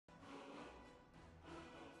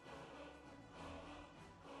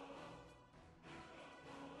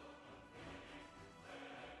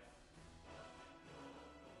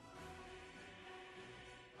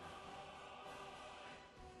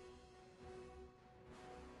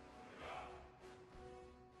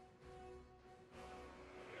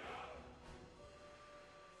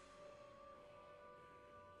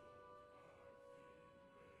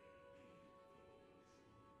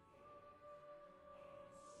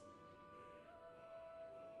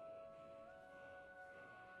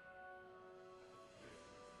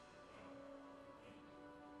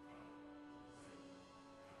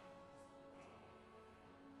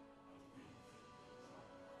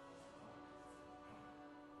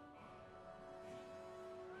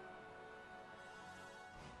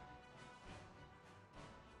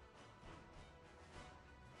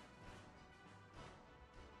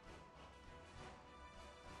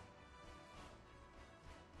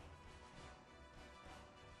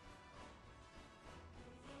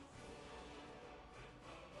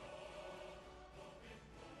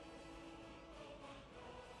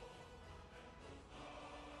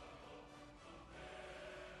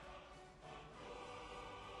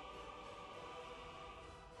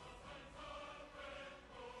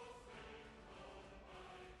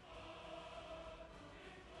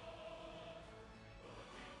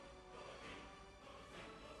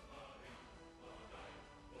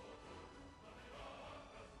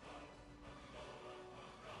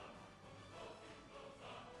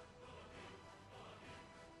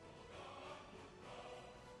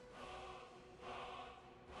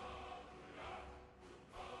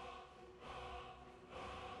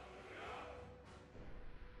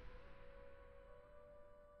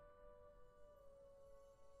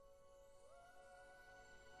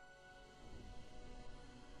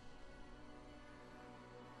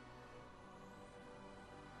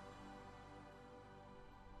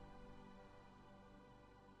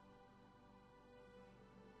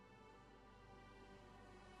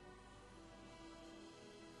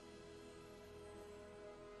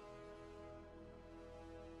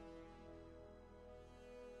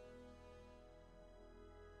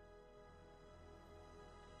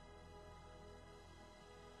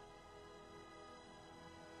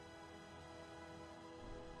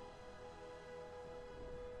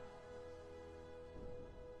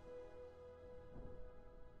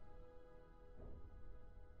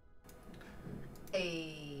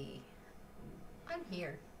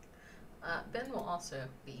also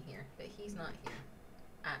be here, but he's not here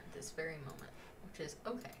at this very moment, which is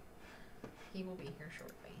okay. He will be here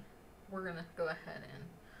shortly. We're gonna go ahead and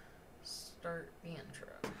start the intro.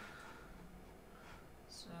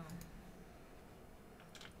 So.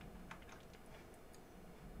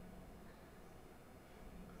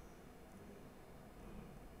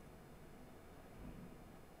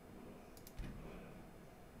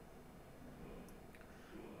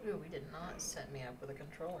 Ooh, we did not set me up with a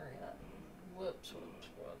controller yet. Whoops, whoops,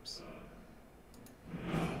 whoops.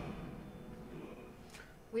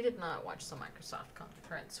 We did not watch the Microsoft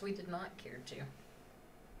conference. We did not care to.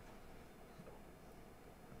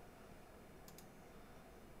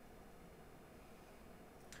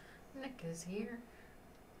 Nick is here.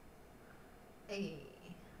 Hey.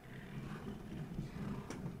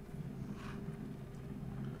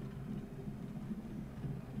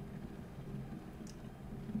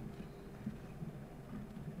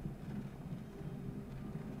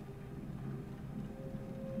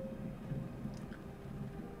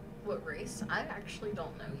 What race? I actually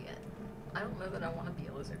don't know yet. I don't know that I want to be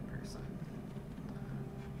a lizard person.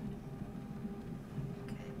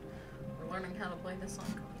 Okay. We're learning how to play this on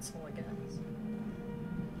console, I guess.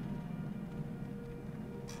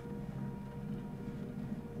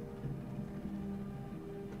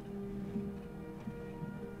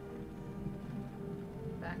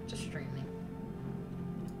 Back to streaming.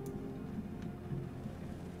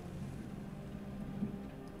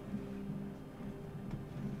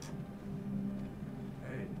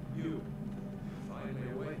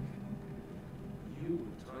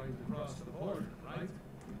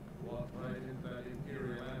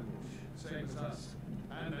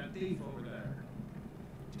 Over there.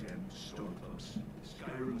 Damn stormcloaks.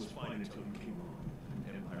 Skyrim was fine until you came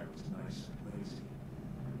on. Empire was nice and lazy.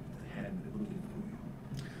 They hadn't been looking for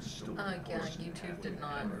you. Yeah, YouTube did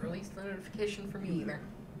not release the notification for me either.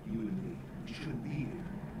 You and me, we shouldn't be here.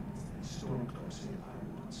 Stormcloaks Empire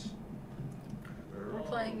wants. We're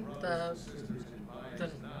playing the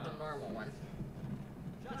normal one.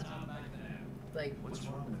 Like, what's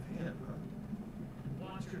wrong with him, huh?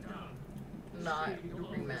 Watch your tongue. Not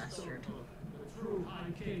remastered.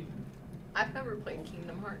 I've never played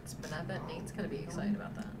Kingdom Hearts, but I bet Nate's gonna be excited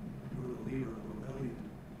about that. You're the leader of the rebellion.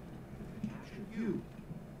 They captured you.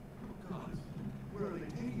 Oh God, where are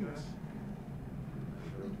they taking us? I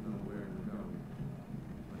don't know where we're going,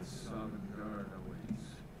 but some guard awaits.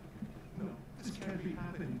 No, this can't be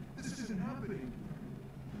happening. This isn't happening.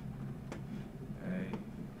 Hey,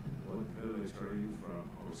 what village are you from,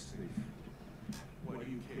 host thief? Why do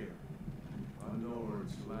you care? A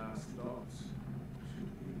Nord's last thoughts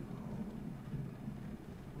should be home.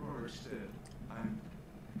 Rorikstead. I'm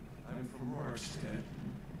from Rorikstead.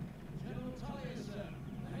 General Tullius, sir.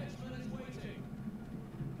 The headsman is waiting.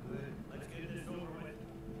 Good. Let's get this over with.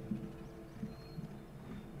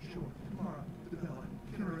 Sure. Mara, Devella,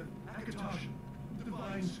 Kinneret, Akatosh,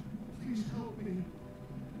 Divines, please help me.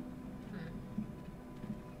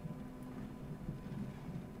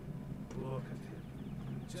 Look at him.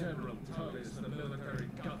 General Tullius, the military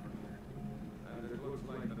governor. And it looks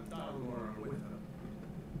like the Dalmor are with him.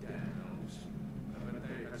 Damn elves. I bet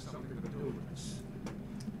they had something to do with this.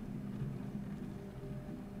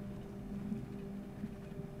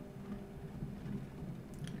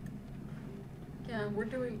 Yeah, we're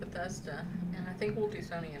doing Bethesda, and I think we'll do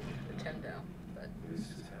Sony and Nintendo, but... This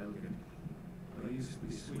is Helgen. I used to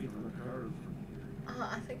be sweet on the curve from here.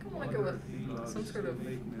 I think I want to go with some sort of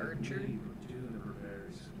archer.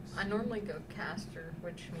 I normally go caster,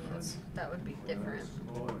 which means that would be different.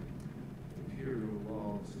 Boy, imperial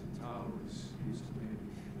walls and towers used to make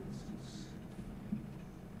me feel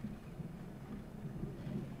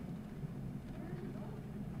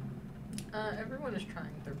safe. Everyone is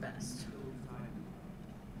trying their best.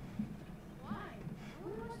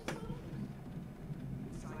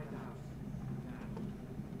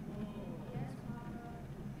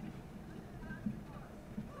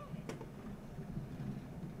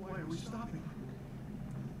 Why are we stopping?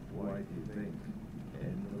 Why do you think?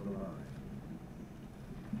 End of the line.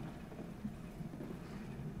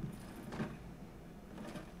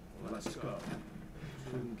 Let's go.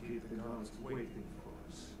 Shouldn't keep the gods waiting for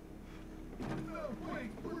us. No,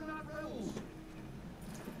 wait, we're not rebels.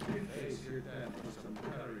 Face your death with some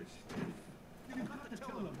courage. You've got to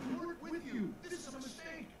tell them. We work with you. This is a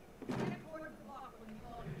mistake.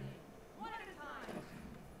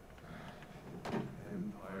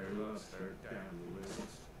 Empire lost their damn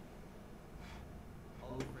lists.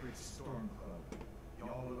 Alfred Storm Club,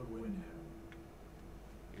 Jarl of Windhelm.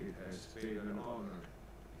 It has been an honor,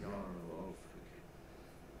 Jarl Ulfric.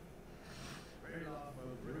 Right off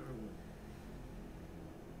of Riverwood.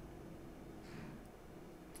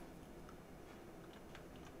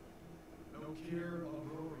 care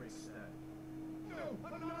of Rory's set. No,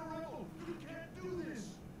 I'm not a rebel. You can't do this.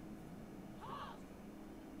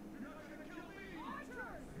 You're not gonna kill me!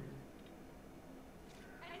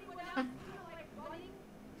 Anyone else feel like running?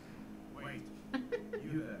 Wait.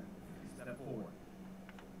 You there. Step forward.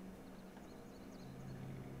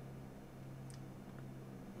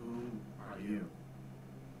 Who are you?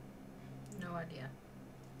 No idea.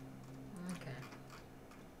 Okay.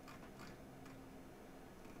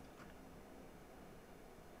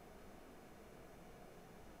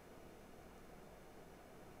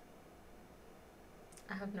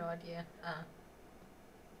 I have no idea.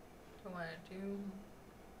 What do I do?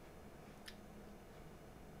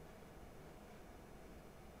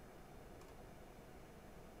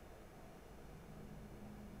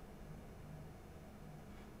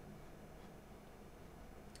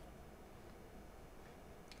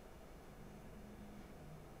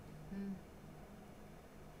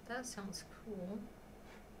 That sounds cool.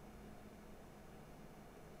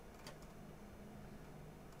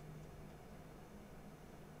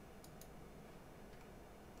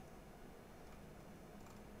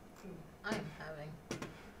 Ooh, I am having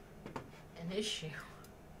an issue.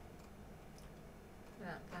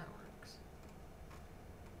 That works.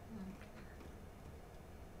 Okay.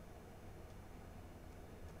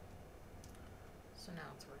 So now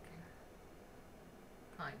it's working.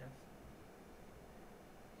 Kind of.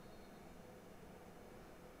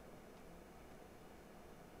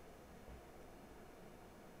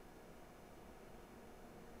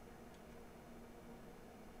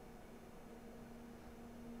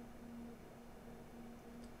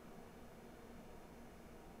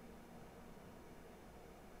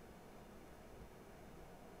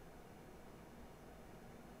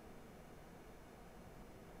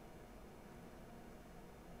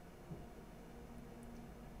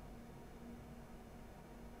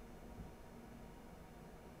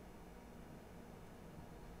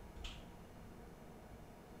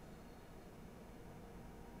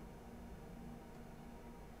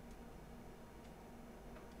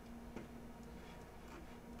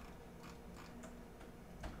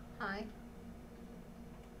 Hi.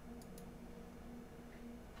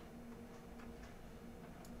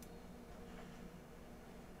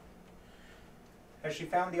 Has she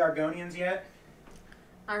found the Argonians yet?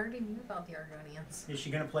 I already knew about the Argonians. Is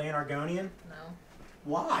she going to play an Argonian? No.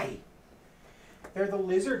 Why? They're the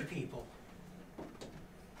lizard people.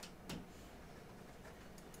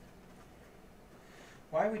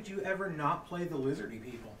 Why would you ever not play the lizardy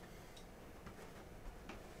people?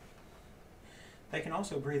 They can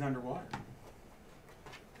also breathe underwater.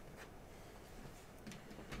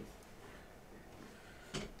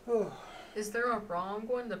 Oh. Is there a wrong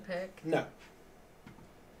one to pick? No.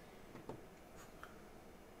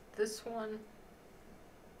 This one?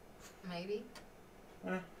 Maybe?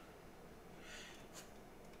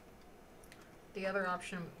 The other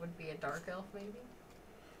option would be a dark elf, maybe?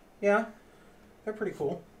 Yeah, they're pretty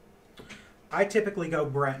cool. I typically go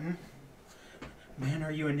Breton. Man,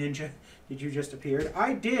 are you a ninja? Did you just appeared?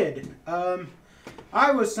 I did.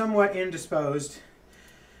 I was somewhat indisposed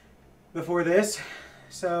before this,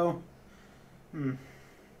 so I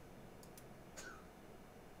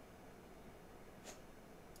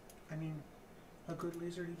mean, a good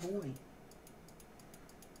lizardy boy.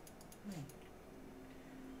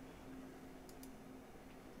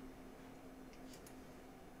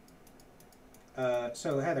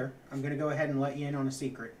 So Heather, I'm going to go ahead and let you in on a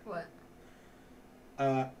secret. What?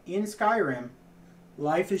 In Skyrim,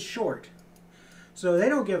 life is short. So they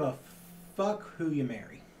don't give a fuck who you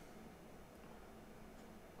marry.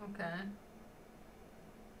 Okay.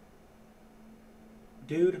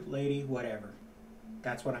 Dude, lady, whatever.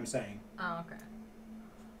 That's what I'm saying. Oh, okay.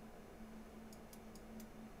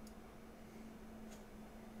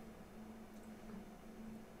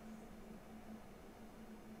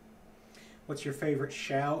 What's your favorite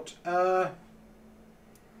shout?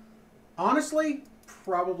 Honestly,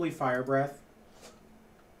 probably Fire Breath.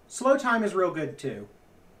 Slow Time is real good too.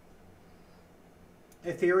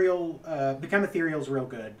 Ethereal, Become Ethereal's real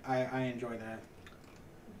good. I enjoy that.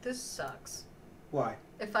 This sucks. Why?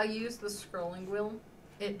 If I use the scrolling wheel,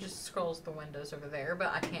 it just scrolls the windows over there,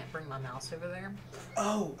 but I can't bring my mouse over there.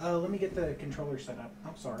 Oh, let me get the controller set up.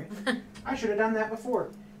 I'm sorry. I should have done that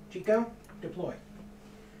before. Chico, deploy.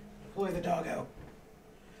 Deploy the doggo.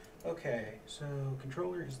 Okay, so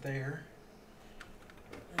controller is there.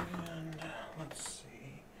 And let's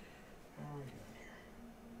see. How are we doing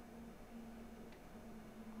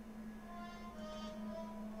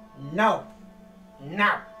here? No!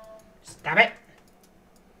 No! Stop it!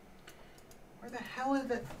 Where the hell is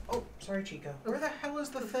the... Oh, sorry, Chico. Where the hell is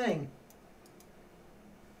the thing?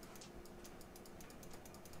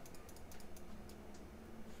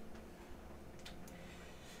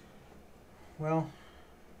 well.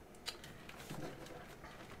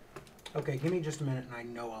 Okay, give me just a minute and I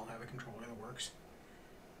know I'll have a controller that works.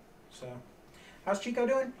 So, how's Chico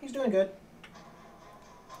doing? He's doing good.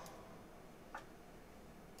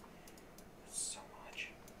 So much.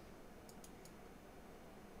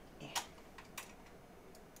 Yeah.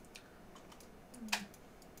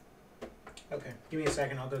 Okay, give me a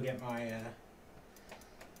second. I'll go get my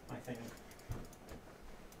my thing.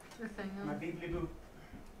 Your thing My on. beebly boo.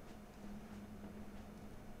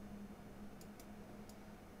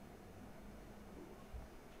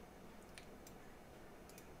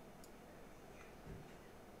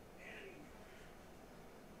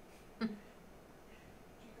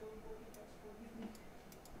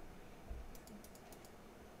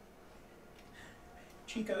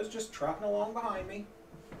 Chico's just trotting along behind me.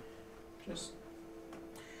 Just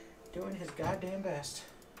doing his goddamn best.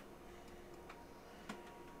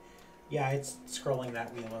 Yeah, it's scrolling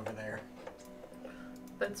that wheel over there.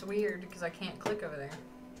 That's weird because I can't click over there.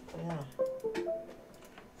 Yeah.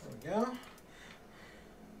 There we go.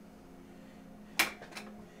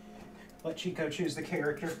 Let Chico choose the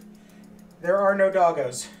character. There are no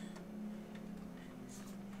doggos.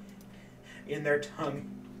 In their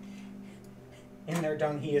tongue. In their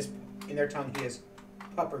tongue he is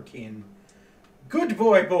pupperkin. Good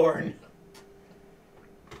boy born.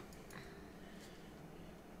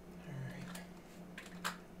 Alright.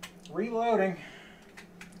 Reloading.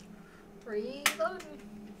 Reloading.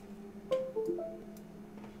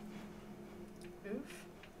 Oof.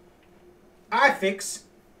 I fix.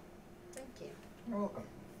 Thank you. You're welcome.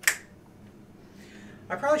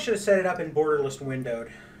 I probably should have set it up in borderless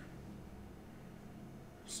windowed.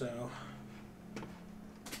 So.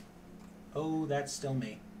 Oh, that's still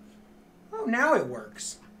me. Oh, now it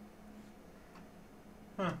works.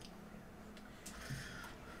 Huh.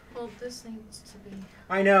 Well, this needs to be.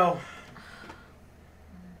 I know.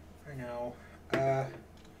 I know.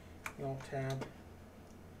 Alt tab.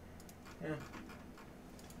 Yeah.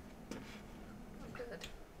 Oh, good.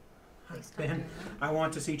 At least I'm Ben, doing that. I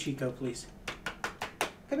want to see Chico, please.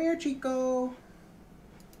 Come here, Chico.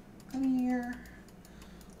 Come here.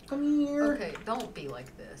 Come here. Okay, don't be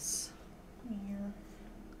like this. Come here.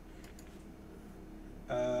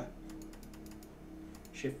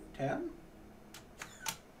 Shift tab.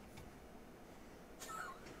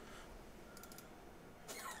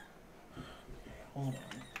 Hold on.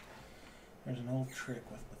 There's an old trick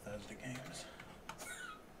with Bethesda games.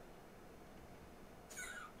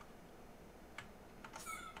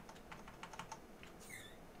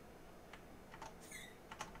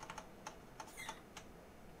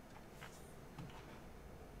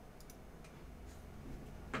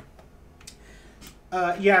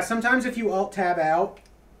 Yeah, sometimes if you Alt-Tab out,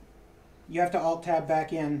 you have to Alt-Tab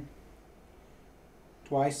back in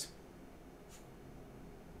twice.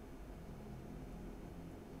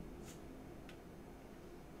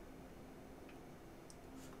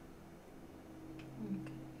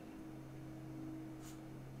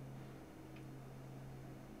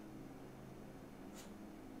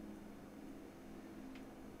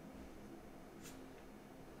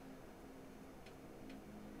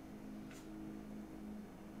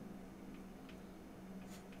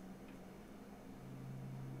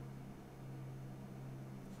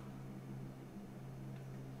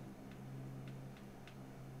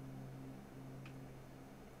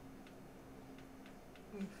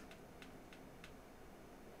 Okay.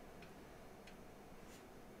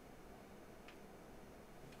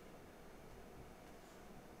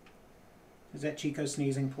 Is that Chico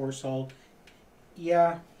sneezing, poor soul?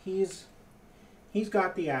 Yeah, he's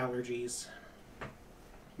got the allergies.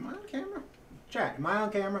 Am I on camera? Chat, am I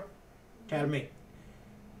on camera? Tell me.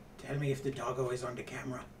 Tell me if the doggo is on the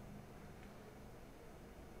camera.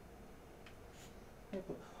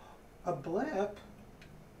 A blep?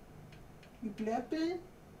 You blepping?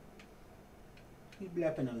 He's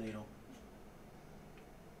blepping a little.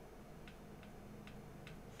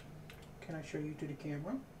 Can I show you to the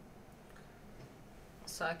camera?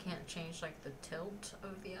 So I can't change like the tilt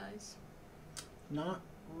of the eyes? Not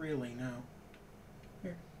really, no.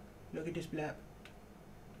 Here, look at this blap.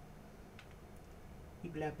 He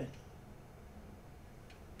blapping.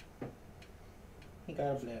 He got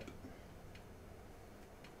a blap.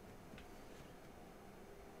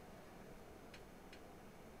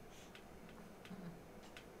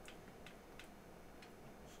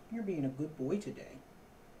 You're being a good boy today.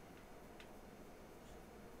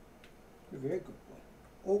 You're a very good boy.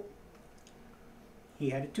 Oh,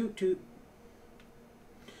 he had a toot toot.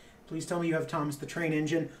 Please tell me you have Thomas the Train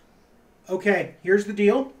Engine. Okay, here's the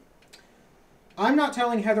deal. I'm not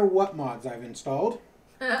telling Heather what mods I've installed.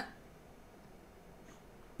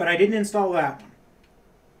 But I didn't install that one.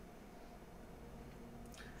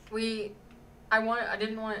 I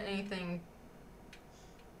didn't want anything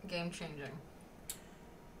game changing.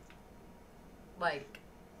 Like,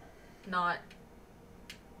 not.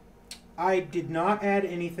 I did not add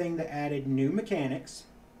anything that added new mechanics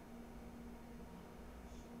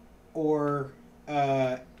or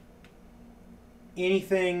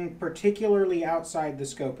anything particularly outside the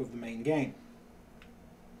scope of the main game.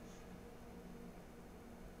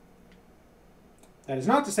 That is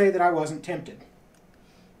not to say that I wasn't tempted.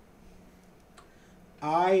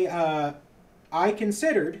 I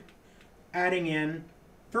considered adding in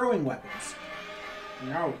throwing weapons.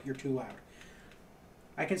 No, you're too loud.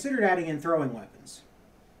 I considered adding in throwing weapons.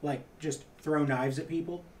 Like, just throw knives at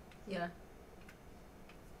people. Yeah.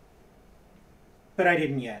 But I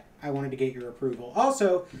didn't yet. I wanted to get your approval.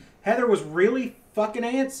 Also, Heather was really fucking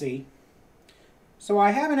antsy, so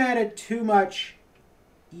I haven't added too much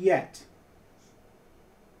yet.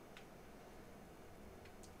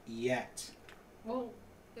 Well,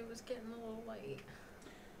 it was getting a little late.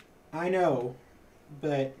 I know,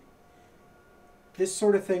 but this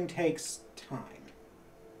sort of thing takes time.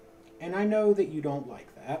 And I know that you don't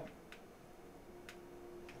like that.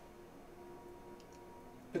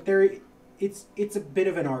 But it's a bit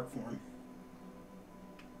of an art form.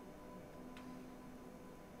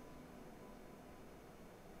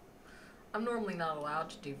 I'm normally not allowed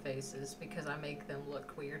to do faces because I make them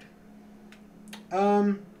look weird.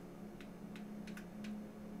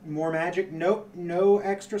 More magic? Nope, no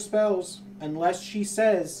extra spells. Unless she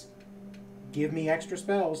says, give me extra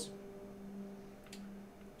spells.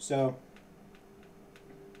 So.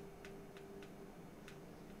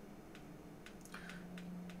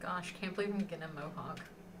 Gosh, can't believe I'm getting a mohawk.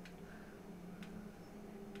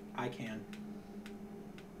 I can.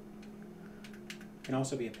 Can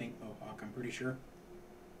also be a pink mohawk, I'm pretty sure.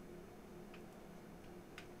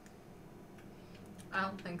 I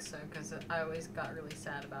don't think so, because I always got really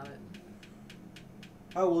sad about it.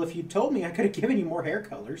 Oh, well, if you'd told me, I could have given you more hair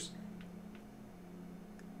colors.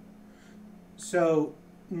 So,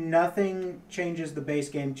 nothing changes the base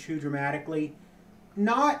game too dramatically.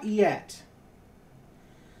 Not yet.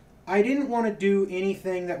 I didn't want to do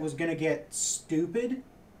anything that was going to get stupid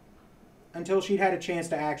until she'd had a chance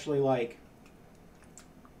to actually, like,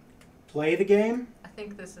 play the game. I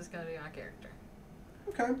think this is going to be my character.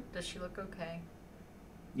 Okay. Does she look okay?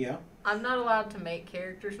 Yeah. I'm not allowed to make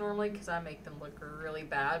characters normally because I make them look really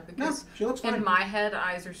bad. No, Because she looks fine. in my head,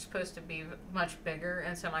 eyes are supposed to be much bigger,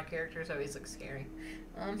 and so my characters always look scary.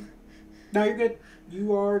 No, you're good.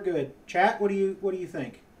 You are good. Chat, what do you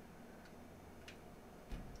think?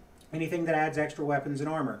 Anything that adds extra weapons and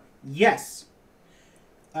armor? Yes.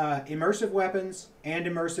 Immersive weapons and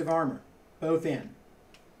immersive armor, both in.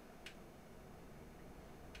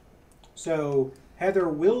 So Heather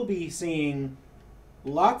will be seeing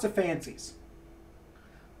lots of fancies.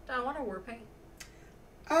 Do I want a war paint?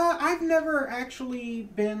 I've never actually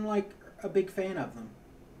been like a big fan of them.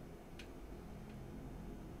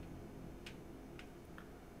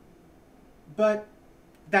 But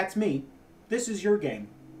that's me. This is your game.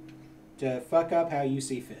 To fuck up how you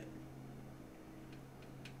see fit.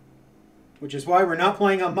 Which is why we're not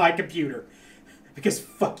playing on my computer. Because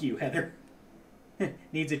fuck you, Heather.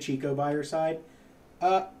 Needs a Chico by her side.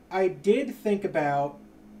 I did think about...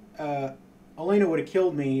 Elena would have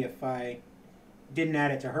killed me if I didn't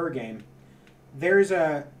add it to her game. There's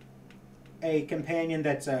a companion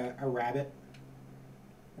that's a rabbit.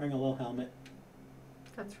 Wearing a little helmet.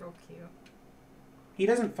 That's real cute. He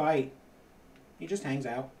doesn't fight. He just hangs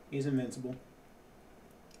out. He's invincible.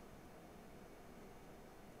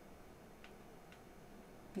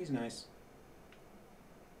 He's nice.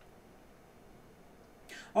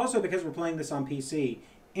 Also, because we're playing this on PC,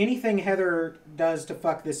 anything Heather does to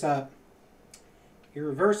fuck this up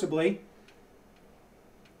irreversibly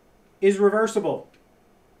is reversible.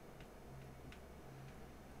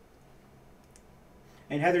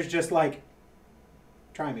 And Heather's just like,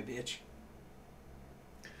 try me, bitch.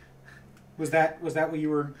 Was that what you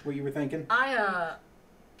were thinking? I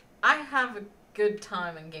have a good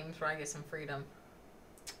time in games where I get some freedom.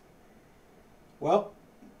 Well,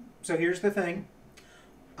 so here's the thing.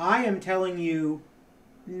 I am telling you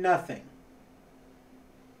nothing.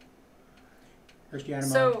 First you had him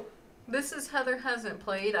on. So, this is Heather hasn't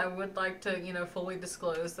played. I would like to, fully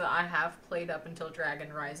disclose that I have played up until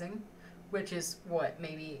Dragon Rising, which is, what,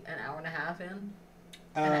 maybe an hour and a half in?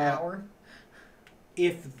 An hour?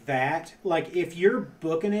 If that, like, if you're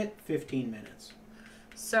booking it, 15 minutes.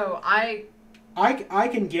 So, I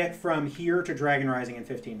can get from here to Dragon Rising in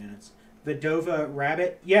 15 minutes. The Dova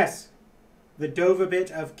Rabbit, yes. The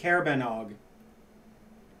Dovabit of Kerbanog.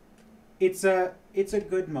 It's a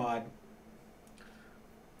good mod.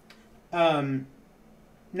 Now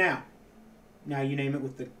you name it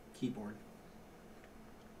with the keyboard.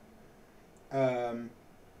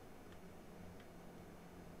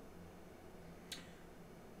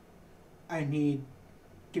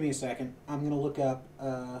 Give me a second. I'm going to look up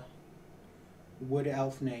wood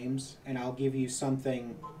elf names, and I'll give you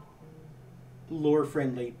something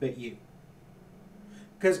lore-friendly, but you.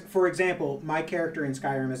 Because, for example, my character in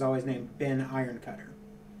Skyrim is always named Ben Ironcutter.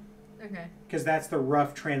 Okay. Because that's the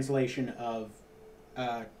rough translation of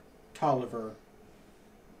Tolliver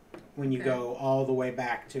when you go all the way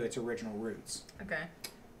back to its original roots. Okay.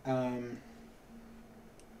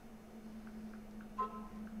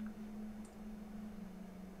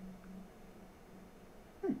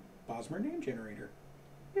 Bosmer name generator.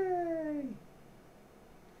 Yay!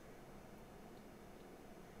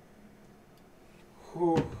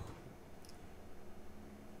 Whew.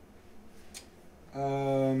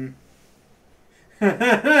 Oh,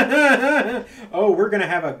 we're gonna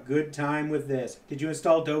have a good time with this. Did you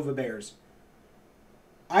install Dova Bears?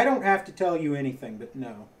 I don't have to tell you anything, but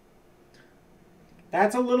no.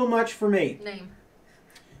 That's a little much for me. Name.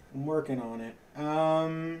 I'm working on it.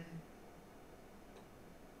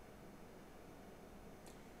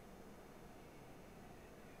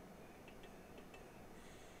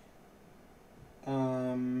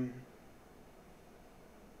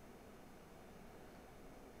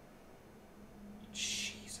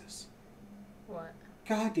 Jesus. What?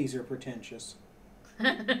 God, these are pretentious.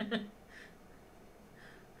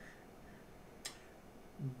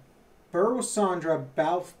 Burwasandra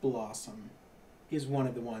Balf Blossom is one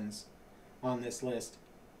of the ones on this list.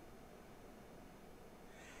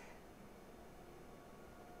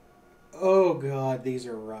 Oh God, these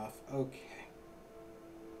are rough. Okay.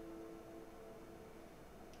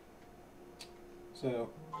 So,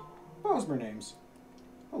 Bosmer names.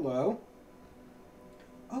 Hello.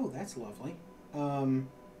 Oh, that's lovely.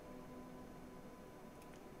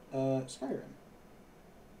 Skyrim.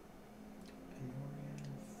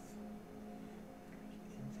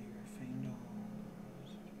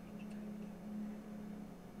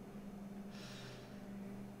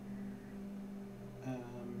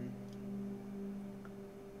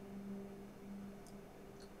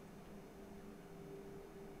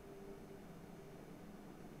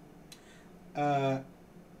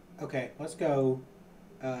 Okay, let's go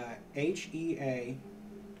HEA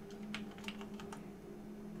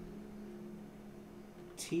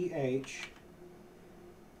THATHAR.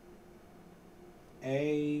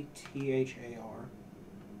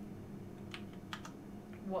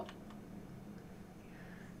 What?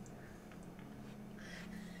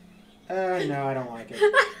 No, I don't like it.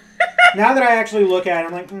 Now that I actually look at it,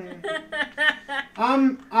 I'm like,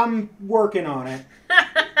 I'm working on it.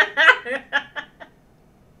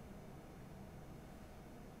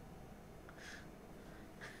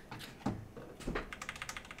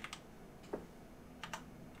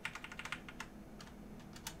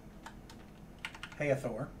 Hey,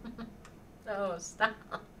 Thor. Oh, stop.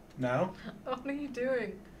 No? What are you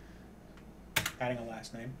doing? Adding a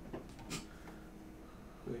last name.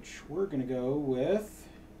 Which we're going to go with...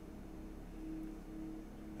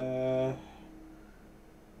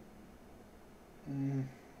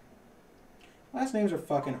 last names are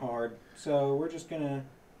fucking hard. So we're just going to...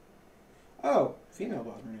 Oh, female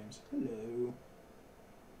Bosmer names. Hello.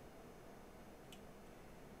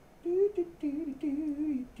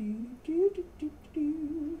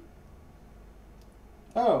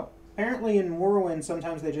 Oh, apparently in Morrowind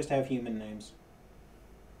sometimes they just have human names.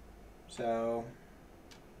 So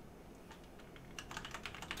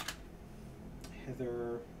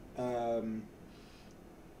Heather,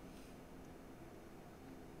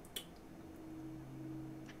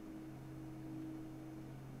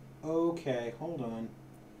 okay, hold on.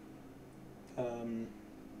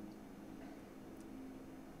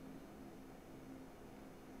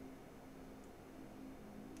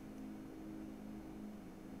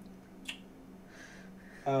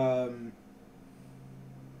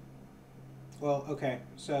 Well, okay,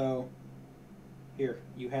 so here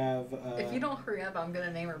you have. If you don't hurry up, I'm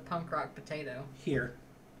gonna name her Punk Rock Potato. Here,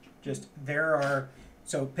 just there are.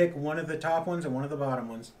 So pick one of the top ones and one of the bottom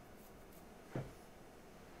ones.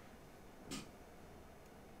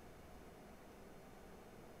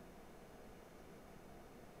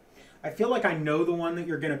 I feel like I know the one that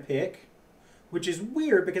you're gonna pick, which is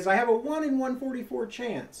weird because I have a 1 in 144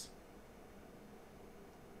 chance.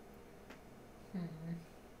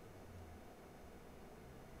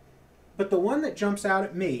 But the one that jumps out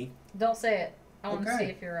at me... Don't say it. I want to Okay.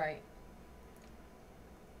 see if you're right.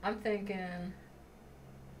 I'm thinking.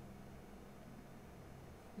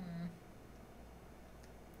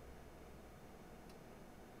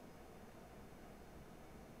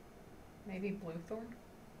 Maybe Bluethorn?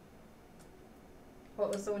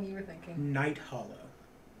 What was the one you were thinking? Night Hollow.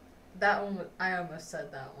 That one, I almost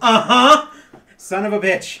said that one. Uh-huh! Son of a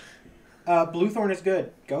bitch. Bluethorn is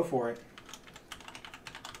good. Go for it.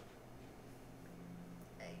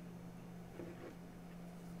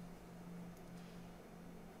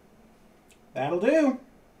 That'll do.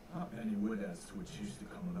 Not many widows which used to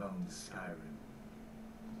come along to Skyrim.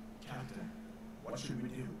 Captain, what should we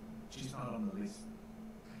do? She's not on the list.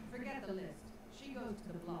 Forget the list. She goes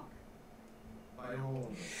to the block. By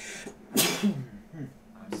all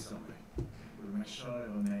I'm sorry. We'll make sure it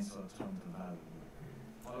remains our tongue to value.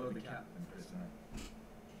 Follow the captain, prisoner.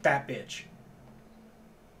 That bitch.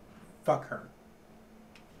 Fuck her.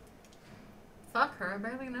 Fuck her, I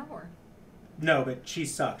barely know her. No, but she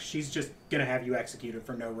sucks. She's just gonna have you executed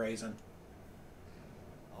for no reason.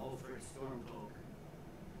 All for a Stormcloak.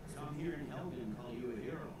 Some here in Helgen call you a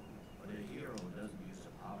hero, but a hero doesn't use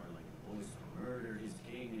the power like a voice to murder his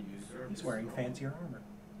king and usurp He's his wearing throne. fancier armor.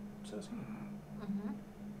 Says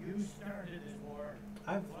he. You started this war.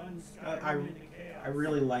 I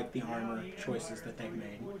really like the armor choices that they've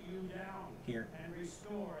made Put you down here. and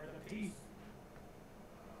restore the peace.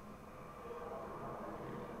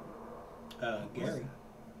 Gary.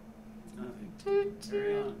 It's nothing.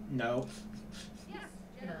 Carry on. No. Yes,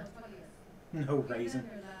 General Tullius. No raisin.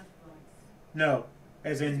 Surrender last rites. No.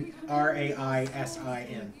 As in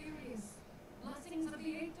R-A-I-S-I-N. Blessings of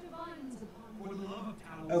the eight divines upon For the love of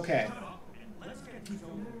Talos, Okay. shut up and let's get these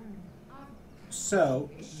over. So,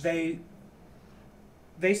 they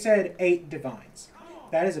said 8 divines.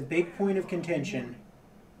 That is a big point of contention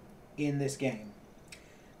in this game.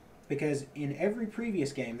 Because in every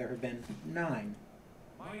previous game there have been 9.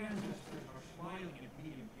 My ancestors are smiling at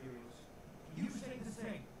me, Imperials. You say the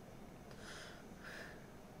same.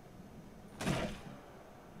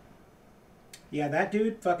 Yeah, that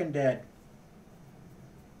dude fucking dead.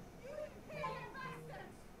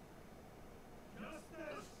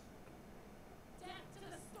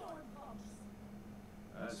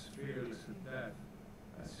 As fearless in death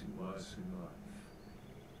as he was in life.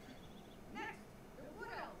 Next, the Wood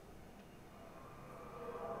Elf.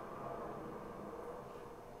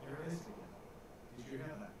 You're listening. Did you hear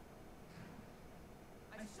that?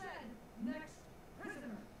 I said, next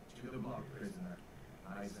prisoner. To the block, prisoner.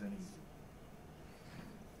 Nice and easy.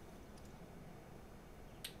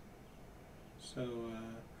 So,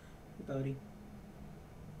 hey buddy.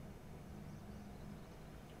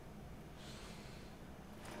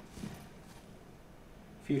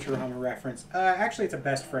 Futurama reference. Actually, it's a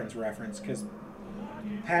best friends reference, because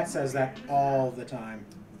Pat says that all the time.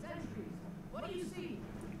 Sentries. What do you see?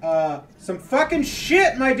 Some fucking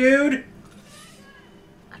shit, my dude!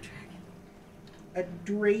 A dragon. A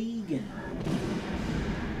dragon.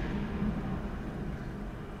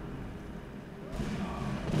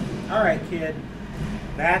 Alright, kid.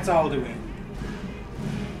 That's all doing.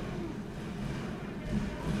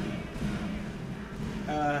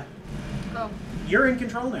 Oh, You're in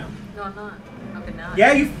control now. no, I'm not. Okay, now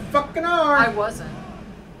Yeah, you fucking are! I wasn't.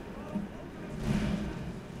 Okay,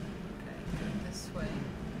 go this way.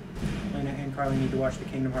 Lena and Carly need to watch the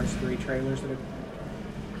Kingdom Hearts 3 trailers that have...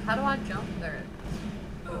 How do I jump there?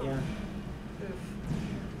 Yeah. Oof.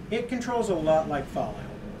 It controls a lot like Fallout.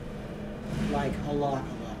 Like, a lot like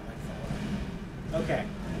Fallout. Okay.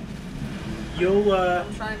 You'll,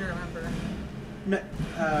 I'm trying to remember.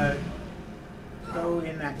 go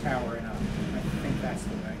in that tower and up. I think that's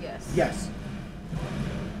the way. Yes. Yes.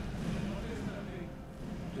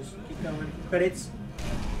 Just keep going. But it's...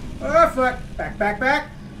 Oh, fuck! Back, back, back!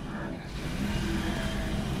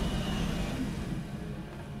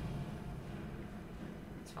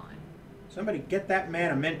 It's fine. Somebody get that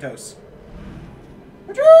man a Mentos.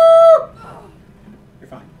 Achoo! You're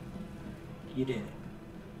fine. You did it.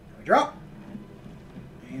 We drop.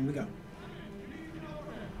 And we go.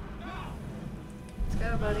 Let's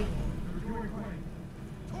go, buddy.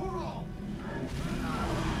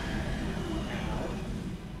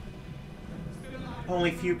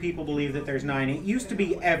 Only few people believe that there's 9. It used to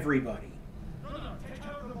be everybody.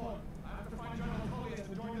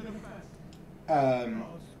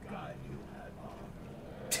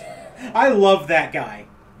 I love that guy.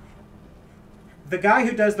 The guy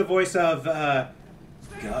who does the voice of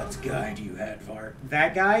God's guide you had, Var.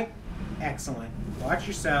 That guy, excellent. Watch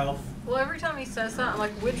yourself. Well, every time he says that, I'm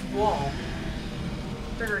like, which wall?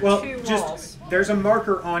 There are Well, 2 just walls. there's a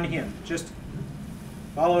marker on him. Just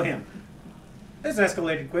follow him. This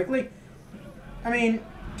escalated quickly. I mean,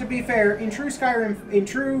 to be fair, in true Skyrim, in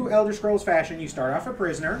true Elder Scrolls fashion, you start off a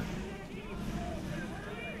prisoner.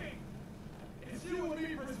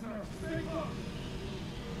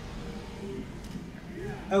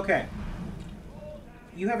 Okay.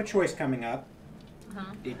 You have a choice coming up.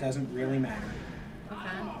 Uh-huh. It doesn't really matter. Okay.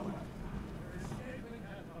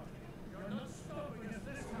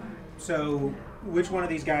 So, which one of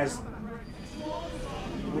these guys do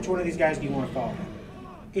you want to follow?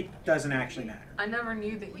 It doesn't actually matter. I never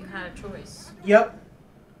knew that you had a choice. Yep.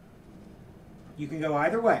 You can go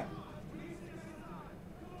either way.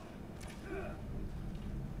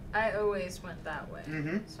 I always went that way.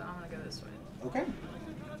 Mm-hmm. So I'm gonna go this way. Okay.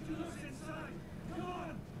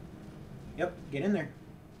 Yep, get in there.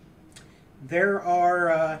 There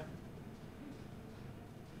are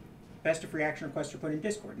best of reaction requests are put in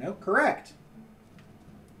Discord. No, correct.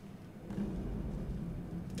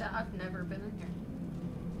 Yeah, I've never been in here.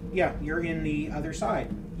 Yeah, you're in the other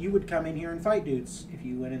side. You would come in here and fight dudes if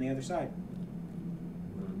you went in the other side.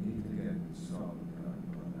 We'll need to get solid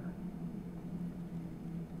ground, brother.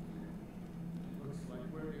 Looks like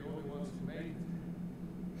we're the only ones who made it.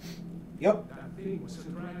 Yep. That thing was a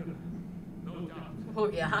dragon. No doubt. Oh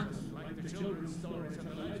yeah. Just like the children's stories and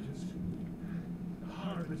the legends. The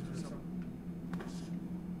harbingers of...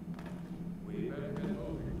 We better get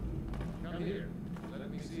over. Come here. Let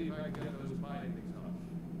me see if I can get those bindings off.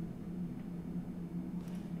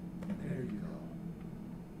 There you go.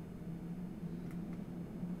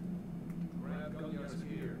 Grab Gunyar's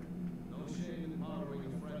gear. No shame in borrowing a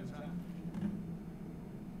friend's hat.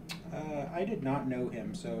 I did not know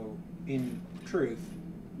him, so in truth,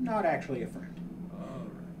 not actually a friend.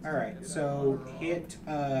 All right, so hit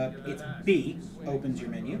it's B opens your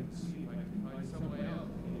menu.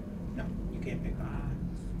 No, you can't pick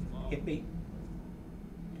one. Hit B.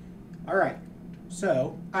 All right,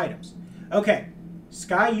 so items. Okay,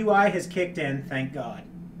 Sky UI has kicked in, thank God,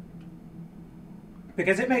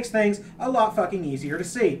 because it makes things a lot fucking easier to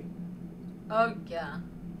see. Oh yeah.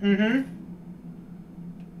 Mm-hmm.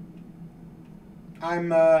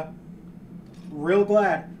 I'm real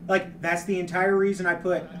glad. Like, that's the entire reason I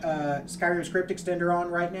put Skyrim script extender on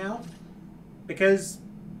right now, because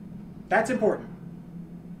that's important.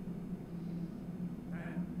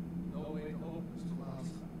 No way to open this to us.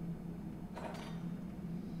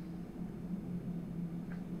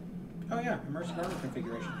 Oh yeah, immersive armor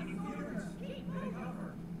configuration.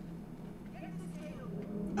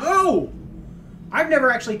 Oh! I've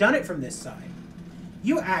never actually done it from this side.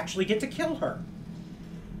 You actually get to kill her.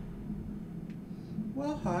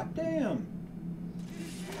 Well, hot damn.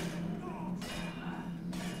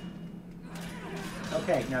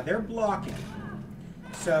 Okay, now they're blocking.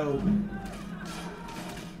 So...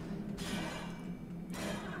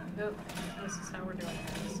 Nope. This is how we're doing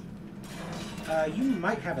things. you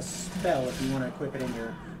might have a spell if you want to equip it in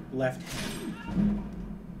your left hand.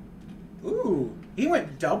 Ooh, he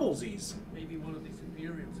went doublesies. Maybe one of these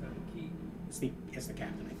Imperials have a key. It's the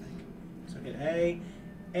captain, I think. So hit A.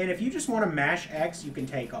 And if you just want to mash X, you can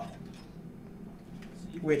take all.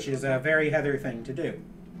 Which is a very Heather thing to do.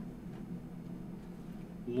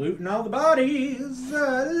 Looting all the bodies.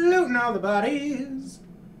 Looting all the bodies.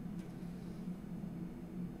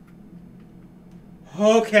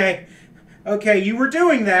 Okay. Okay, you were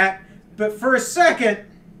doing that. But for a second...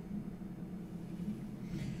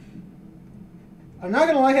 I'm not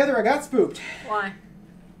going to lie, Heather, I got spooked. Why?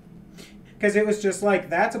 Because it was just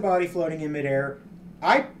like, that's a body floating in midair.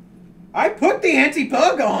 I put the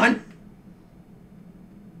anti-bug on.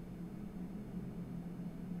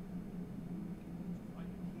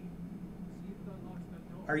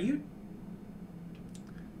 Are you?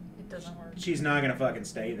 It doesn't work. She's not gonna fucking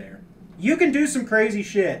stay there. You can do some crazy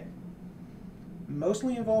shit.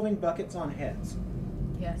 Mostly involving buckets on heads.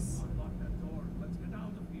 Yes. Unlock that door. Let's get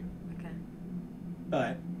out of here. Okay.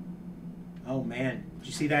 But, oh man, did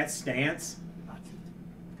you see that stance?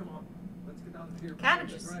 Come on. Let's get out of here.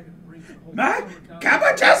 Cabbages. The dragon brings the whole My tower down.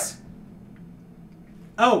 cabbages!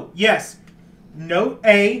 Oh, yes. Note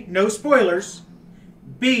A, no spoilers.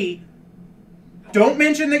 B, don't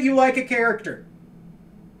mention that you like a character.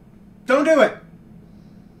 Don't do it.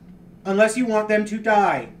 Unless you want them to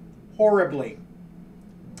die horribly.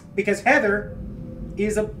 Because Heather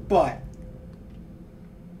is a butt.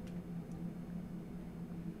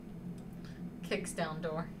 Kicks down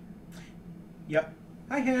door. Yep.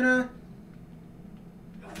 Hi, Hannah.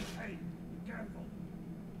 Hey, careful.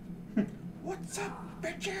 What's up,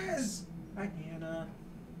 bitches? Hi, Hannah.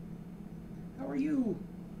 How are you?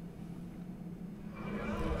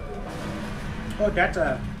 Oh, that's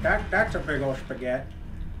a big old spaghetti.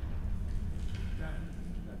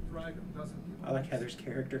 That dragon doesn't give I like Heather's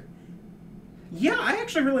character. Yeah, I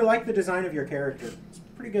actually really like the design of your character. It's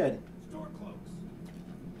pretty good. Door closed.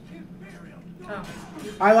 Imperial. Oh.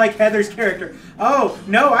 I like Heather's character. Oh,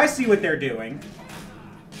 no, I see what they're doing.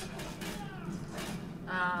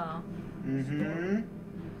 Oh. Mm-hmm.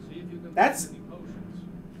 See if you can That's find any potions.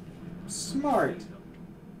 smart,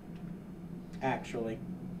 actually.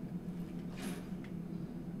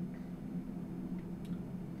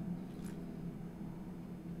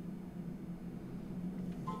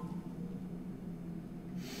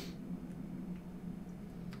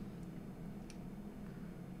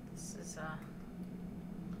 This is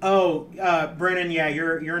Oh, Brennan, yeah,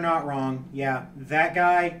 you're not wrong. Yeah, that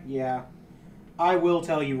guy, yeah. I will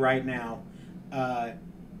tell you right now,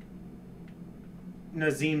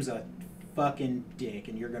 Nazim's a fucking dick,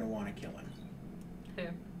 and you're gonna want to kill him. who?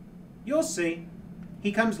 You'll see.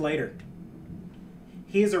 He comes later.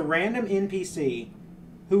 He is a random NPC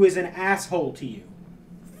who is an asshole to you.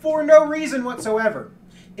 For no reason whatsoever.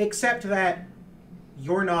 Except that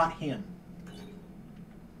you're not him.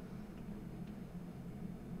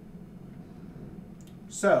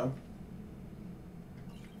 So,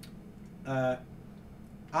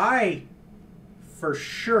 I, for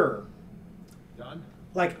sure, Done?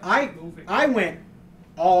 like, I went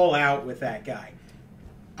all out with that guy.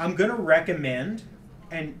 I'm going to recommend,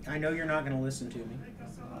 and I know you're not going to listen to me,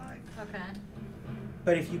 Okay.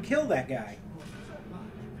 but if you kill that guy,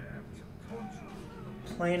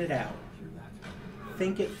 plan it out.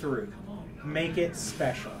 Think it through. Make it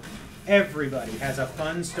special. Everybody has a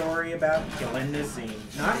fun story about killing Nazim.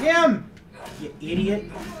 Not him! You idiot.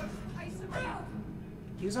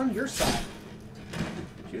 He was on your side.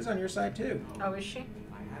 She was on your side too. Oh, is she? I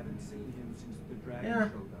haven't seen him since the dragon Yeah.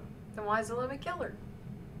 showed up. Then why does the limit kill her?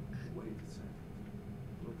 Wait a second.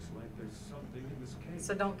 Looks like there's something in this cave.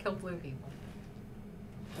 So don't kill blue people.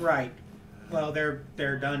 Right. Well, they're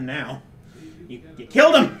done now. You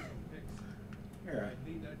killed him! You're right.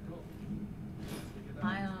 Need that gold.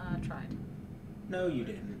 I tried. No, you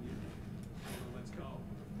didn't. Let's go.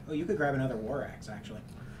 Oh, you could grab another war axe, actually.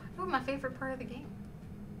 Oh, my favorite part of the game.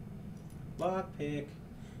 Lockpick.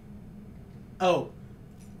 Oh,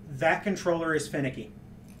 that controller is finicky.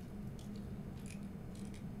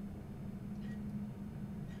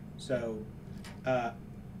 So,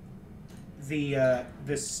 the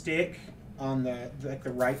stick on the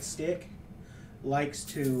right stick likes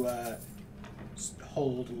to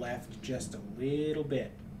hold left just a little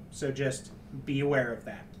bit. So just be aware of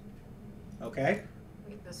that. Okay?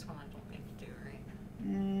 Wait, this one I don't need to do,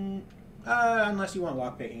 right? Unless you want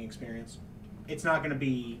lockpicking experience. It's not going to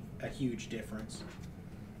be a huge difference,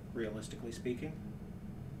 realistically speaking.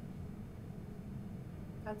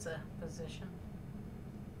 That's a position.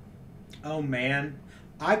 Oh man,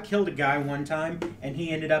 I killed a guy one time and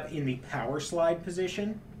he ended up in the power slide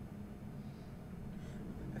position.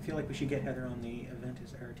 I feel like we should get Heather on the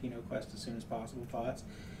Aventus Aretino quest as soon as possible. Thoughts?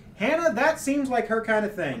 Hannah, that seems like her kind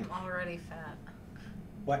of thing. I'm already fat.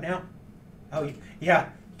 What now? Oh, yeah,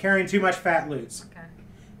 carrying too much fat loots. Okay.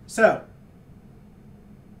 So,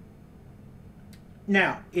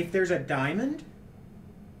 now, if there's a diamond,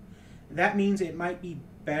 that means it might be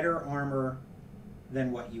better armor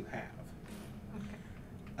than what you have.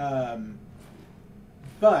 Okay.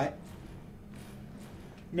 But,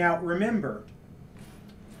 now remember,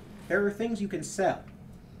 there are things you can sell.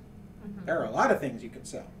 Mm-hmm. There are a lot of things you can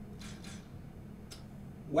sell.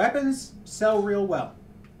 Weapons sell real well.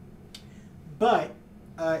 But,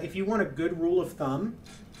 if you want a good rule of thumb,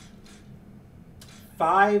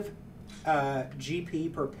 5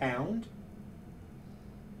 GP per pound,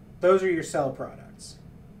 those are your sell products.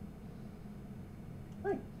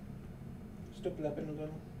 Right. Step it up in a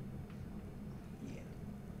little. Yeah.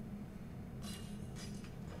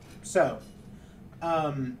 So,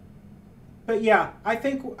 but yeah, I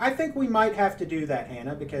think we might have to do that,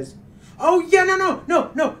 Hannah, because oh yeah, no,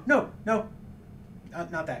 not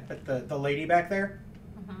that, but the lady back there.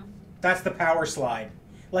 Mm-hmm. That's the power slide,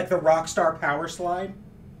 like the Rockstar power slide.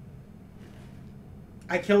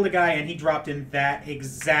 I killed a guy and he dropped in that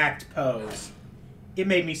exact pose. It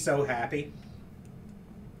made me so happy.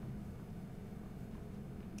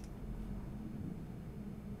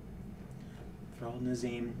 Thralled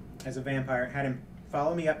Nazim as a vampire, had him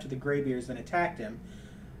follow me up to the Greybeards, then attacked him.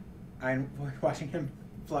 I'm watching him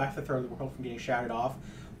fly off the throat of the world from getting shouted off.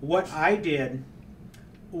 What I did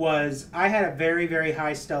was I had a very, very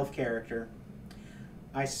high stealth character.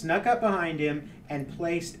 I snuck up behind him and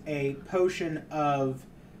placed a potion of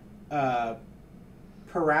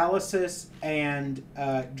paralysis and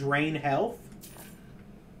drain health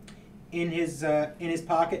in his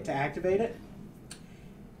pocket to activate it.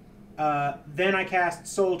 Then I cast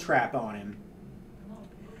Soul Trap on him.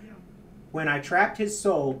 When I trapped his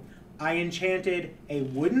soul, I enchanted a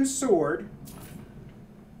wooden sword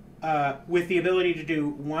with the ability to do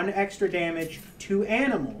 1 extra damage to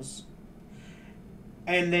animals,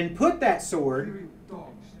 and then put that sword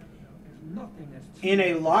in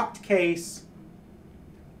a locked case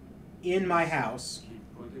in my house.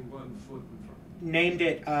 Named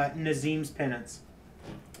it Nazim's Penance.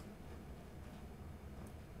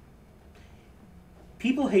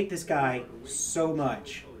 People hate this guy so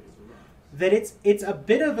much that it's a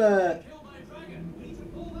bit of a...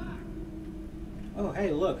 Oh, hey,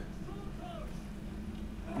 look.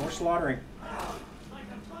 More slaughtering.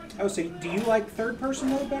 Oh, so do you like third-person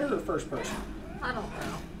mode better or first-person? I don't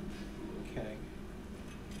know. Okay.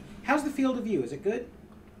 How's the field of view? Is it good?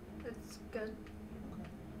 It's good.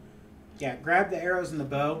 Yeah, grab the arrows and the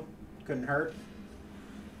bow. Couldn't hurt.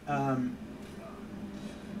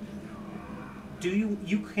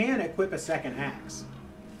 You can equip a second axe.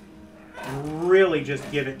 Really just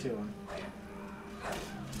give it to him.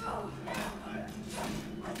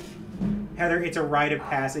 Heather, it's a rite of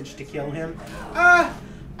passage to kill him.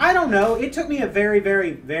 I don't know. It took me a very,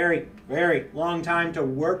 very, very, very long time to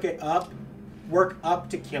work up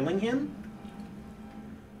to killing him.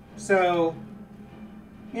 So,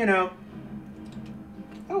 you know.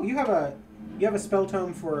 Oh, you have a spell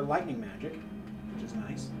tome for lightning magic, which is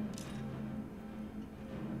nice.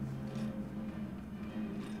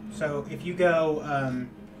 So if you go,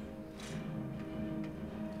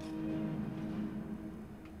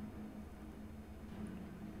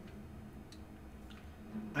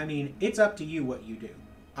 I mean, it's up to you what you do.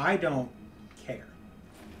 I don't care.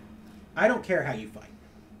 I don't care how you fight.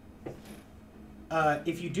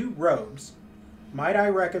 If you do robes, might I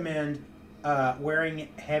recommend wearing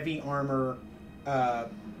heavy armor,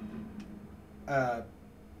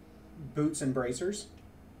 boots and bracers?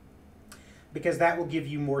 Because that will give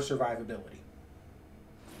you more survivability.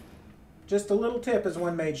 Just a little tip as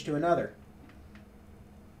one mage to another.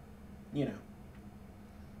 You know.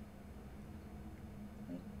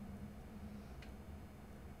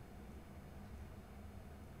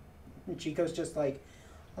 And Chico's just like,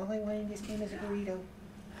 all I want in this game is a burrito.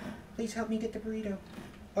 Please help me get the burrito.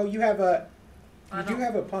 Oh, you have a... You do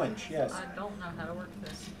have a punch, yes. I don't know how to work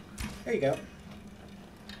this. There you go.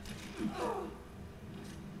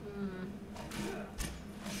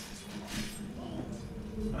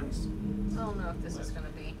 Nice. I don't know if this is going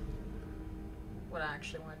to be what I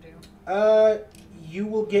actually want to do. You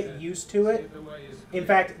will get used to it. In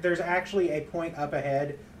fact, there's actually a point up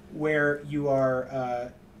ahead where you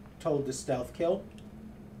are told to stealth kill.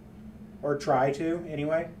 Or try to,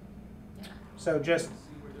 anyway. Yeah. So just,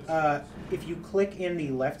 if you click in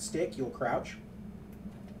the left stick, you'll crouch.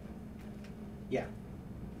 Yeah.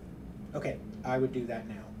 Okay, I would do that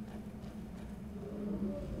now.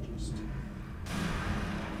 Just...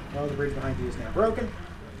 Oh, the bridge behind you is now broken.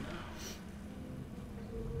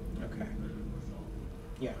 Okay.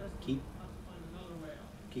 Yeah, keep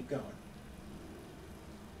going.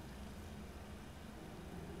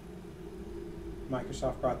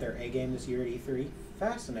 Microsoft brought their A game this year at E3.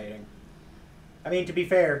 Fascinating. I mean, to be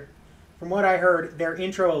fair, from what I heard, their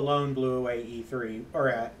intro alone blew away E3,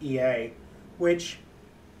 or EA, which...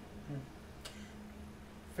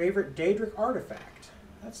 Favorite Daedric artifact?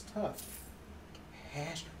 That's tough.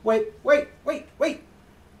 Hash. Wait!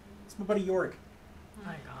 It's my buddy Yorick. Oh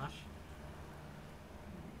my gosh.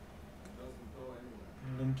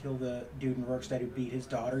 And then kill the dude in Rorkstead who beat his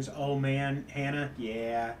daughters. Oh man, Hannah?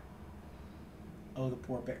 Yeah. Oh, the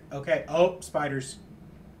poor bear. Okay. Oh, spiders.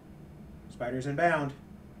 Spiders inbound.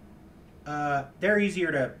 They're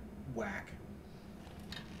easier to whack.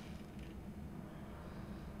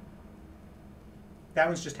 That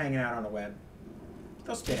one's just hanging out on a web.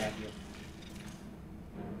 They'll spit at you.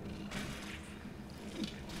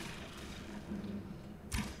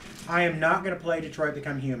 I am not going to play Detroit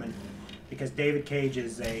Become Human because David Cage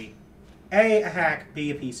is A, a hack,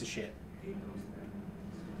 B, a piece of shit.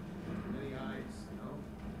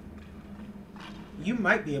 You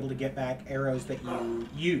might be able to get back arrows that you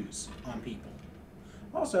use on people.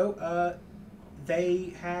 Also,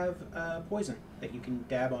 they have poison that you can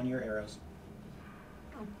dab on your arrows.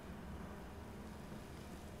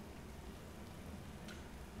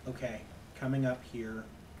 Okay, coming up here,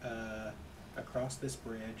 across this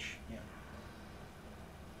bridge, yeah.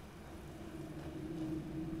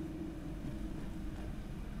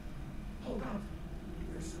 Hold on.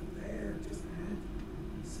 There's some there, just ahead.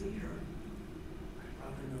 See her.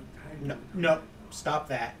 No, stop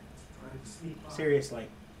that. Seriously.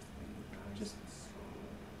 Just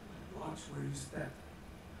watch where you step.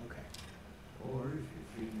 okay. Or if you're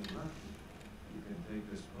feeling lucky, you can take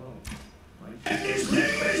this bow.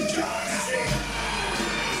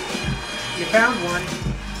 You found one.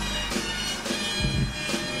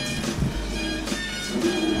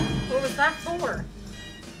 What was that for?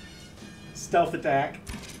 Stealth attack.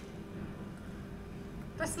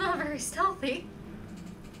 That's not very stealthy.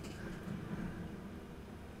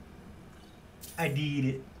 I need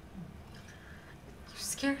it. You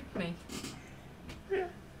scared me.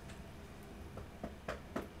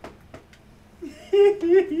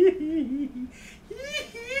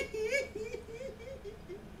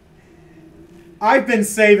 I've been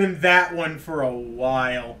saving that one for a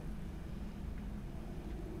while.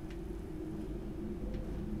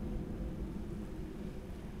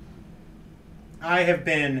 I have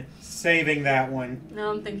been saving that one. Now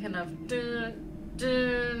I'm thinking of.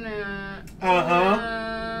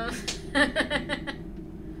 Uh-huh.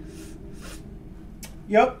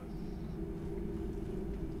 Yep.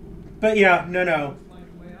 But yeah, no.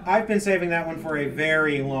 I've been saving that one for a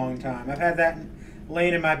very long time. I've had that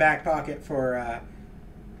laying in my back pocket for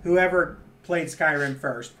whoever played Skyrim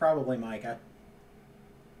first. Probably Micah.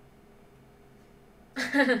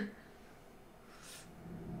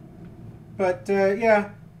 But,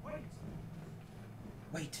 yeah.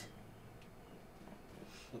 Wait.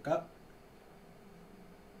 Look up.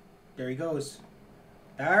 There he goes.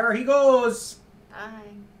 There he goes!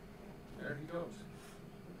 Bye. There he goes.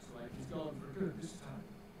 Looks like he's gone for good this time.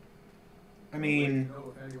 I mean...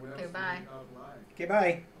 Okay, bye. Okay,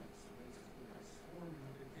 bye.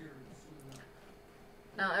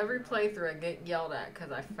 Now every playthrough I get yelled at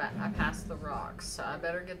because I passed the rocks, so I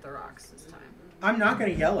better get the rocks this time. I'm not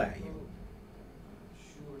going to yell at you.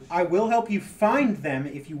 I will help you find them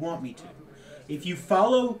if you want me to. If you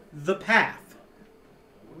follow the path.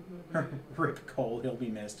 Rip Cole, he'll be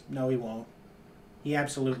missed. No, he won't. He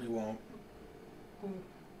absolutely won't.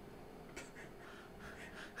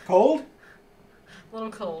 Cold? A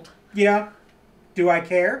little cold. Yeah. Do I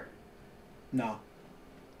care? No.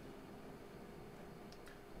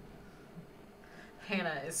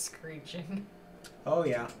 Hannah is screeching. Oh,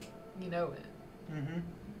 yeah. You know it. Mm-hmm.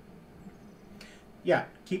 Yeah,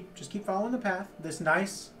 just keep following the path. This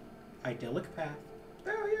nice, idyllic path.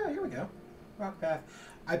 Oh, yeah, here we go. Rock path.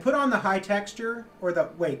 I put on the high texture, or the...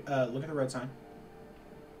 Wait, look at the road sign.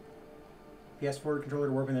 PS4 controller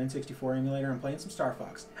to work with an N64 emulator. I'm playing some Star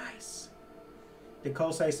Fox. Nice. Did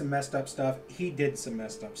Cole say some messed up stuff? He did some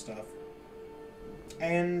messed up stuff.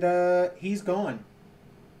 And, he's gone.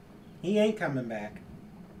 He ain't coming back.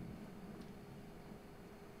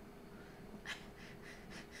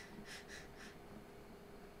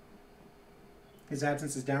 His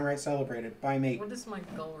absence is downright celebrated by me. What is my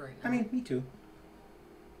goal right now? I mean, me too.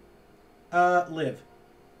 Live.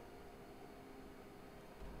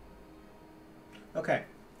 Okay.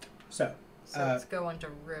 So let's go into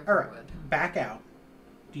Riverwood. All right. Back out.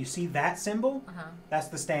 Do you see that symbol? Uh-huh. That's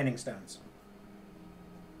the standing stones.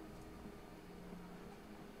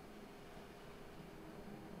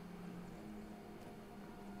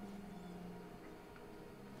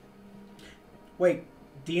 Wait,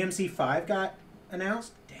 DMC 5 got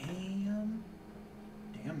announced? Damn,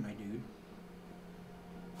 my dude.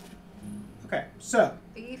 Okay, so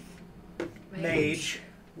Thief, mage,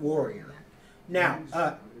 warrior. Now,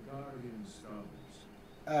 Ow.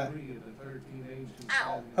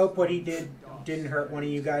 hope what he did didn't hurt one of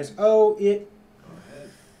you guys. Oh, it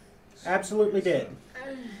absolutely did.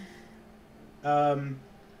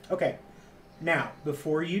 Okay. Now,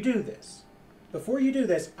 before you do this,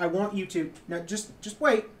 I want you to now just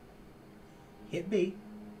wait. Hit B.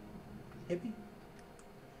 Hit B.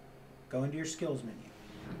 Go into your skills menu.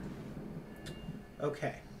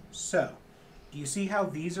 Okay. So, do you see how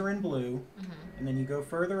these are in blue, and then you go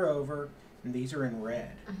further over, and these are in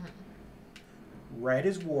red? Red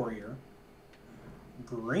is warrior.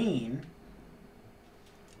 Green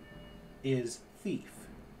is thief.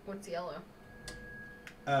 What's yellow?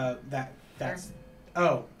 That's.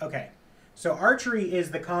 Oh, okay. So archery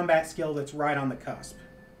is the combat skill that's right on the cusp.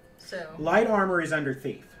 So Light armor is under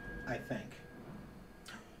thief, I think.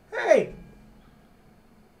 Hey!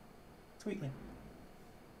 Sweetly.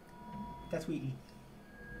 That's Sweetie.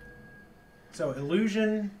 So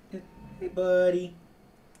illusion. Hey, buddy.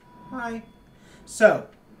 Hi. So,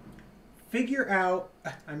 figure out.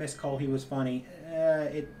 I miss Cole. He was funny.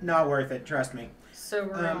 Not worth it. Trust me. So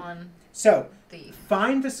we're on. So Thief.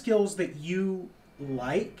 find the skills that you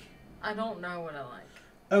like. I don't know what I like.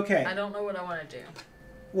 Okay. I don't know what I want to do.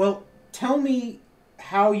 Well, tell me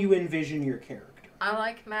how you envision your character. I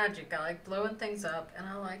like magic. I like blowing things up, and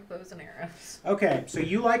I like bows and arrows. Okay, so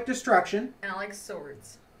you like destruction. And I like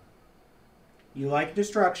swords. You like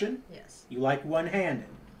destruction. Yes. You like one-handed.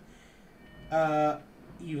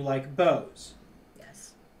 You like bows.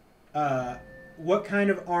 Yes. What kind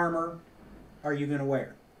of armor are you going to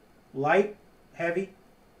wear? Light? Heavy?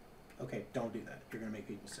 Okay, don't do that. You're going to make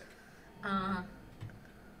people sick.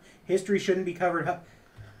 History shouldn't be covered up.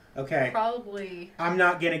 Okay. Probably. I'm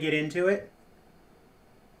not going to get into it.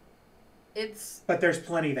 But there's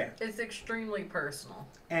plenty there. It's extremely personal.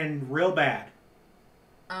 And real bad.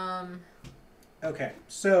 Okay,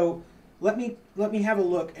 so let me have a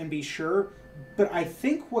look and be sure. But I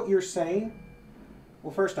think what you're saying...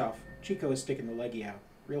 Well, first off, Chico is sticking the leggy out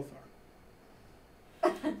real far.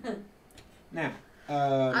 Now...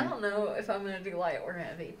 I don't know if I'm going to do light or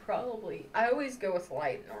heavy. Probably. I always go with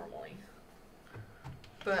light normally.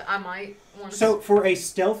 But I might want to... So, for a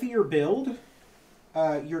stealthier build,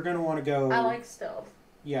 you're going to want to go... I like stealth.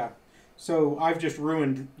 Yeah. So, I've just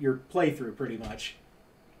ruined your playthrough, pretty much.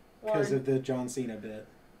 Because of the John Cena bit.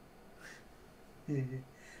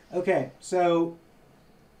 Okay, so...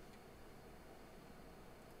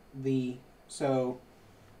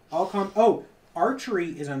 Oh!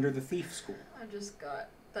 Archery is under the thief school. I just got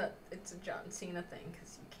that it's a John Cena thing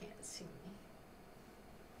because you can't see me.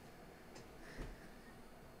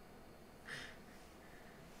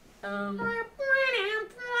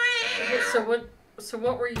 Okay, so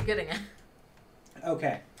what were you getting at?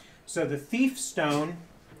 Okay, so the thief stone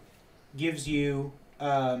gives you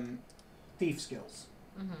thief skills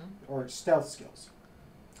or stealth skills,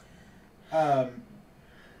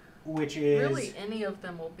 which is really any of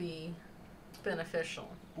them will be beneficial.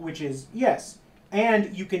 Which is yes,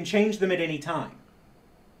 and you can change them at any time.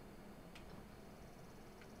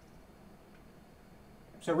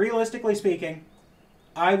 So realistically speaking,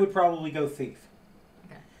 I would probably go thief.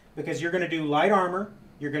 Okay. Because you're going to do light armor,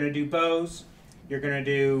 you're going to do bows, you're going to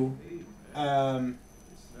do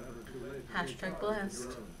Hashtag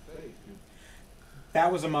blessed. That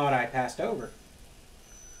was a mod I passed over.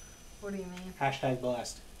 What do you mean? Hashtag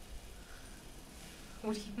blessed.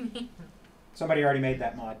 What do you mean? Somebody already made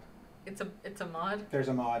that mod. It's a mod? There's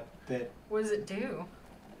a mod that What does it do?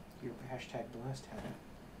 your hashtag blessed had.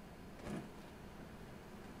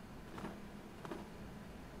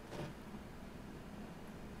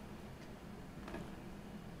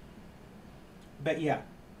 But yeah,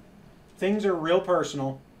 things are real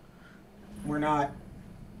personal. We're not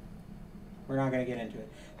going to get into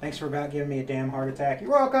it. Thanks for about giving me a damn heart attack. You're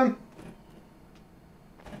welcome.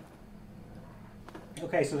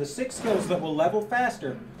 Okay, so the 6 skills that will level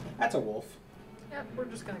faster. That's a wolf. Yep, we're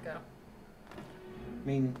just gonna go. I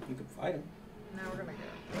mean, you could fight him. Now we're gonna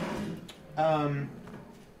go.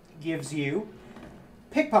 Gives you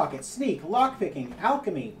pickpocket, sneak, lockpicking,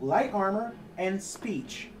 alchemy, light armor, and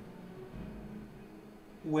speech.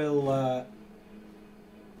 Will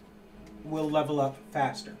level up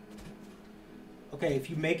faster. Okay, if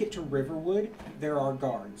you make it to Riverwood, there are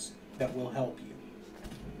guards that will help you.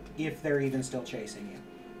 If they're even still chasing you.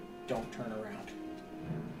 Don't turn around.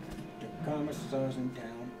 The commissar's in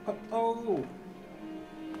town. Oh!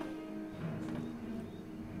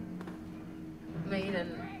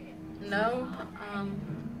 Maiden. No,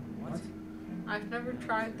 What? I've never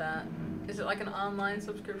tried that. Is it like an online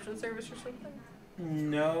subscription service or something?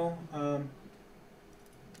 No,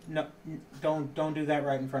 no, don't do that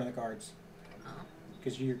right in front of the guards. Oh.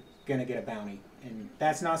 Because you're gonna get a bounty. And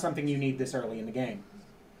that's not something you need this early in the game.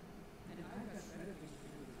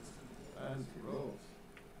 Fancy rolls.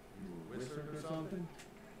 You a wizard or something?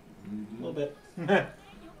 A little bit.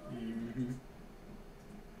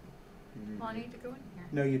 Well, I need to go in here.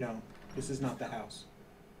 No, you don't. This is not the house.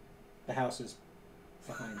 The house is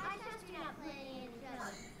behind it. I trust you're not playing any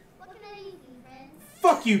drugs. What can I do for you, friends?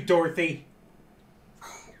 Fuck you, Dorothy!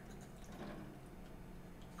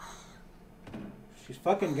 She's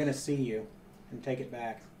fucking gonna see you and take it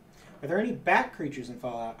back. Are there any bat creatures in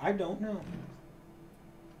Fallout? I don't know.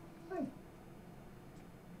 Hi.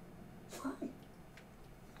 Hi.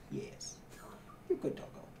 Yes. You're good,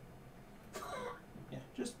 doggo. Yeah,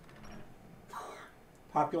 just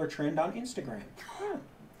popular trend on Instagram. Yeah.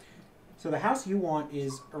 So the house you want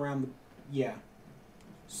is around the... Yeah.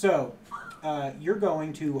 So, you're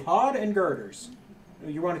going to Hod and Girders.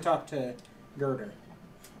 You want to talk to Girder.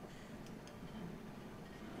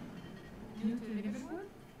 New to Liverpool?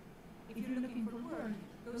 If you're looking for work,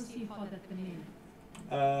 go see Hod at the mill.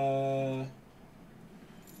 Yeah.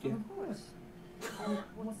 Of course.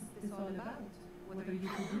 What's this all about? What are you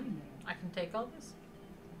two doing there? I can take all this?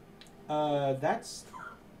 That's...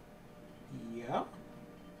 Yeah.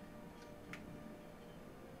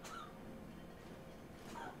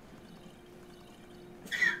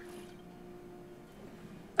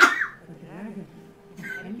 The dragon.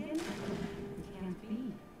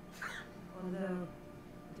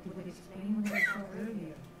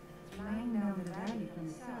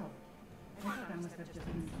 I thought I must have just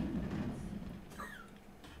been.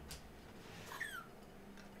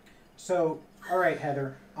 So, all right,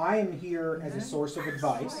 Heather, I am here as a source of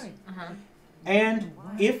advice, Uh-huh. and,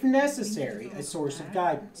 if necessary, a source of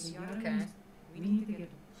guidance. Okay. We need to get.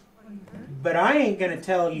 Oh, you heard? But I ain't gonna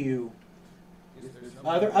tell you.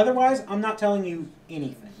 Otherwise, I'm not telling you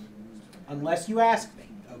anything, unless you ask me.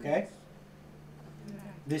 Okay?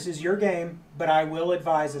 This is your game, but I will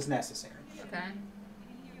advise as necessary. Okay.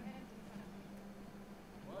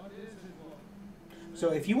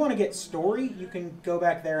 So if you want to get story, you can go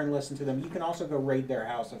back there and listen to them. You can also go raid their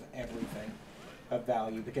house of everything of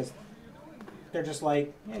value, because they're just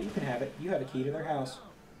like, yeah, you can have it. You have a key to their house.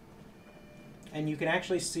 And you can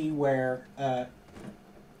actually see where...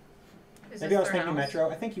 Is maybe I this was their thinking house? Metro.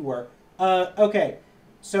 I think you were. Okay.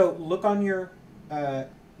 So look on your...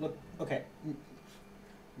 Okay.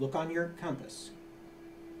 Look on your compass.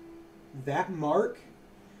 That mark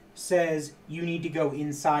says you need to go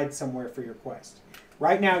inside somewhere for your quest.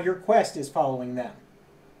 Right now, your quest is following them.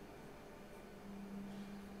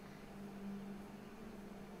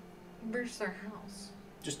 Where's their house?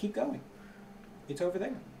 Just keep going. It's over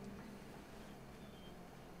there.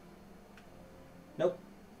 Nope.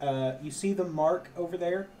 You see the mark over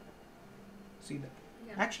there? See the...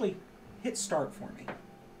 Yeah. Actually, hit start for me.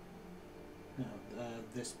 No,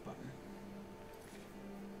 this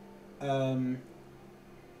button.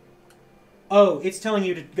 Oh, it's telling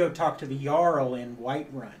you to go talk to the Jarl in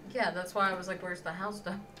Whiterun. Yeah, that's why I was like, where's the house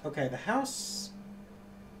though? Okay, the house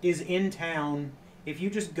is in town. If you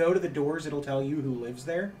just go to the doors, it'll tell you who lives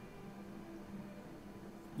there.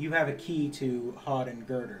 You have a key to Hod and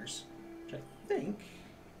Girders, which I think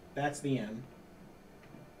that's the end.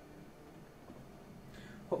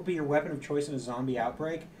 What would be your weapon of choice in a zombie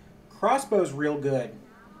outbreak? Crossbow's real good.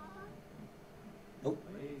 Nope.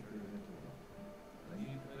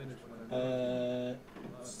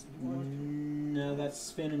 No, that's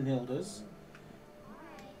Sven and Hilda's.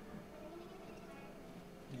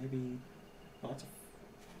 Maybe lots of...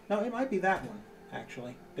 No, it might be that one,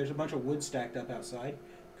 actually. There's a bunch of wood stacked up outside.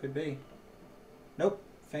 Could be. Nope.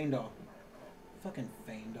 Faendal. Fucking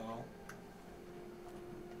Faendal.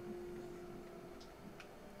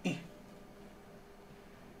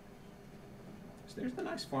 So there's the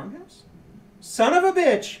nice farmhouse. Son of a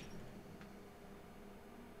bitch!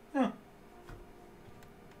 Huh.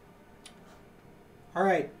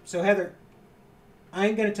 Alright, so Heather, I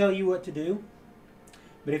ain't gonna tell you what to do,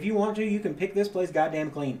 but if you want to, you can pick this place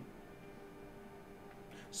goddamn clean.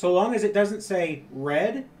 So long as it doesn't say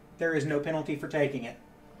red, there is no penalty for taking it.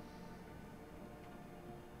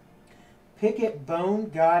 Pick it bone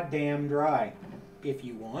goddamn dry, if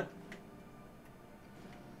you want.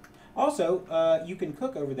 Also, you can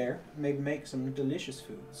cook over there, maybe make some delicious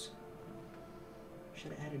foods.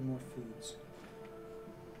 Should have added more foods.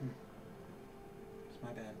 It's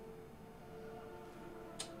my bad.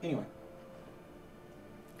 Anyway.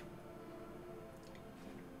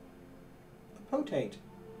 A potate.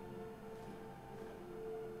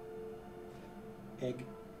 Egg.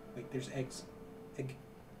 Wait, there's eggs. Egg.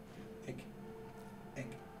 Egg. Egg.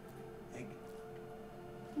 Egg.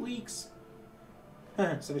 Leaks.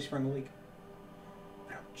 Somebody sprung a leak.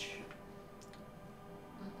 Ouch.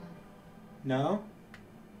 No?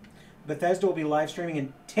 Bethesda will be live streaming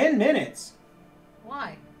in 10 minutes.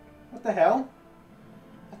 Why? What the hell?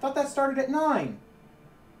 I thought that started at 9.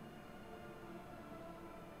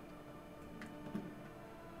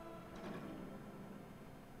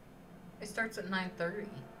 It starts at 9:30.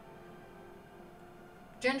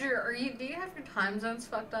 Ginger, do you have your time zones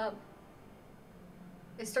fucked up?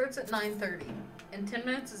 It starts at 9:30. And 10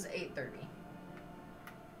 minutes is 8:30.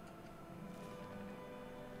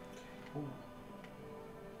 Ooh.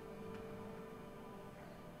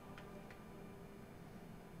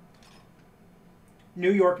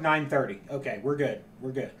 New York 9:30. Okay, we're good.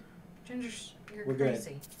 We're good. Ginger, you're We're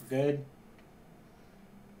crazy. Good.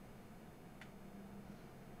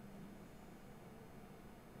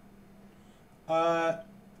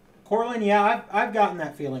 Corlin, yeah, I've gotten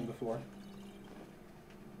that feeling before.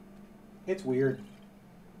 It's weird.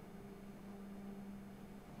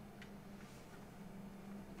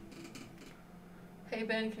 Hey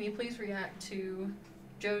Ben, can you please react to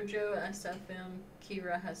JoJo SFM?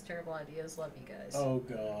 Kira has terrible ideas. Love you guys. Oh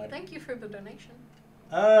God. Thank you for the donation.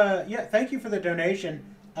 Yeah, thank you for the donation.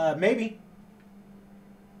 Maybe.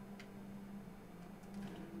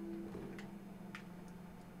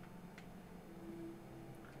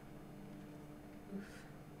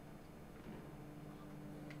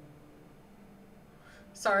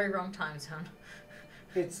 Sorry, wrong time zone.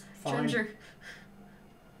 It's fine. Ginger.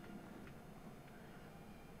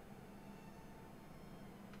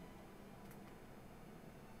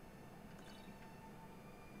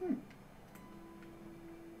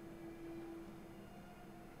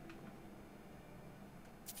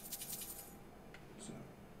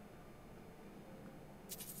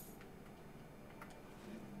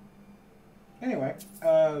 Anyway,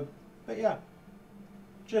 but yeah.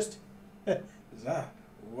 Just...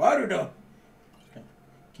 Warudo!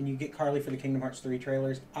 Can you get Carly for the Kingdom Hearts 3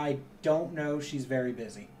 trailers? I don't know. She's very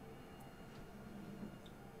busy.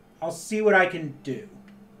 I'll see what I can do.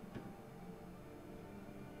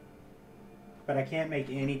 But I can't make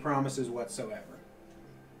any promises whatsoever.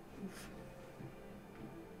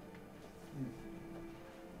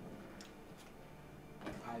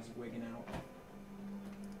 Eyes wigging out.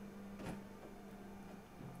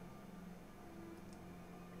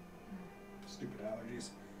 Stupid allergies.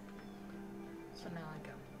 So now I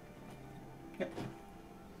go. Yep.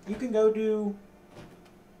 You can go do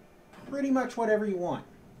pretty much whatever you want.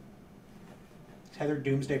 Is Heather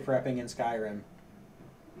doomsday prepping in Skyrim?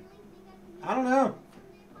 I don't know.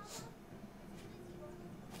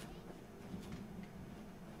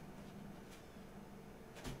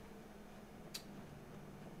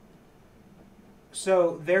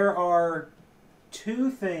 So there are two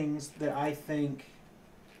things that I think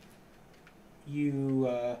you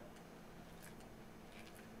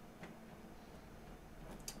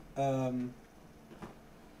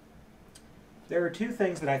there are two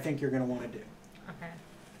things that I think you're going to want to do. Okay.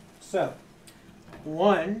 So,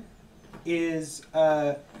 one is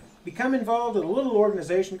become involved in a little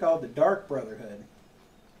organization called the Dark Brotherhood.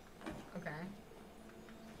 Okay.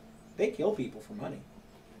 They kill people for money.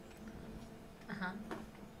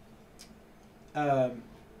 Uh-huh.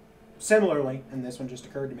 Similarly, and this one just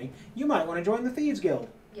occurred to me, you might want to join the Thieves Guild.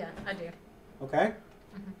 Yeah, I do. Okay?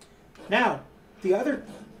 Mhm. Now, the other...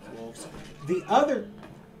 Wolves. The other...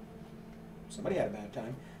 Somebody had a bad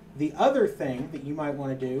time. The other thing that you might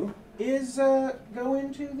want to do is go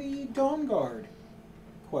into the Dawn Guard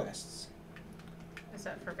quests. Is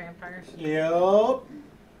that for vampires? Yep.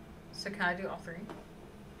 So can I do all three?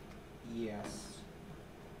 Yes.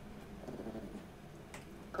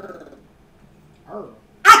 Arr.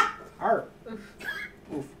 Arr. Oof.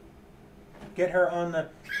 Oof. Get her on the...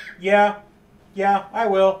 Yeah. Yeah, I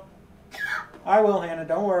will. I will, Hannah.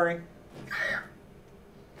 Don't worry.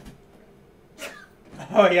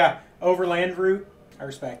 Oh, yeah. Overland route. I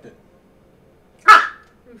respect it.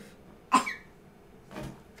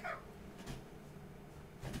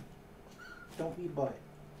 Don't be a butt.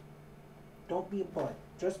 Don't be a butt.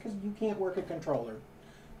 Just because you can't work a controller.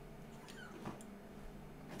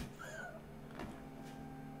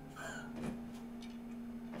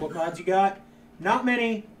 What mods you got? Not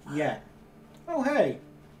many yet. Oh, hey.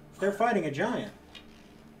 They're fighting a giant.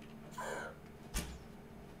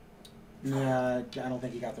 Nah, I don't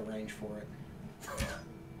think you got the range for it.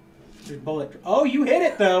 There's bullet... Oh, you hit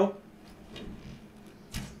it, though!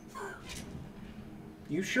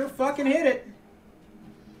 You sure fucking hit it.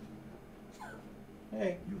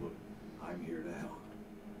 Hey. You look, I'm here to help.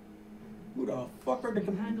 Who the fuck are the...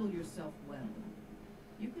 You handle yourself well.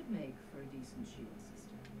 You could make for a decent shield sister.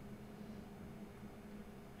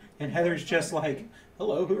 And Heather's just like,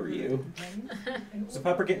 hello, who are you? Is the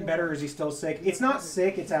pupper getting better or is he still sick? It's not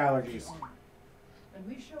sick, it's allergies. And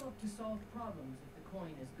we show up to solve problems if the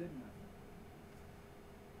coin is good enough.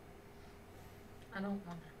 I don't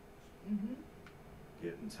want Mm-hmm.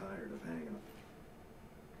 Getting tired of hanging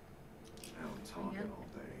out talking Yep. all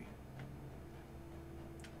day.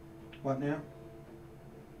 What now?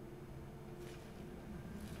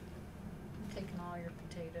 I'm taking all your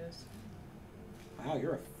potatoes. Wow,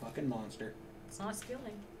 you're a fucking monster. It's not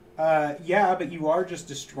stealing. Yeah, but you are just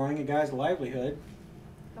destroying a guy's livelihood.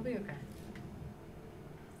 I'll be okay.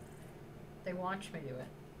 They watch me do it.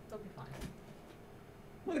 They'll be fine.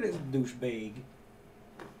 Look at this douchebag.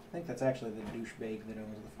 I think that's actually the douchebag that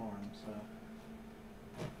owns the farm, so...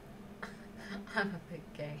 I'm a big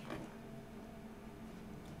gay.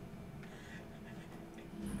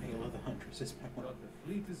 Halo the Huntress is my one. Got the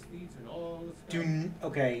fleetest steeds in all the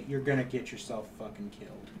Okay, you're gonna get yourself fucking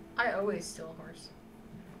killed. I always steal a horse.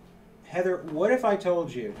 Heather, what if I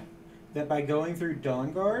told you that by going through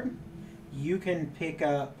Dawn Guard, you can pick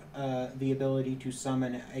up the ability to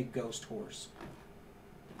summon a ghost horse?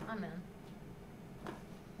 I'm in.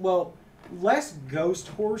 Well, less ghost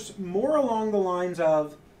horse, more along the lines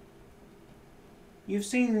of... You've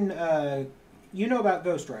seen... you know about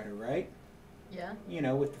Ghost Rider, right? Yeah? You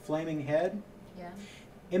know, with the flaming head? Yeah.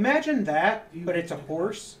 Imagine that, but it's a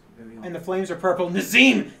horse, and the flames are purple.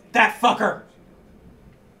 Nazim! That fucker!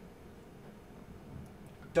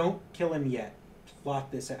 Don't kill him yet. Plot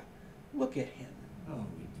this out. Look at him. Oh,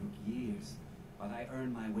 it took years, but I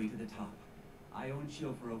earned my way to the top. I own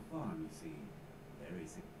Chilfaro Farm, you see. Very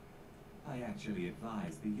sick. I actually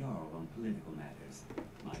advise the Jarl on political matters.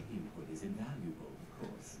 My input is invaluable, of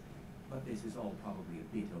course. But this is all probably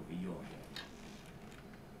a bit over your head.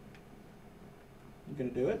 You gonna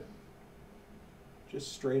do it?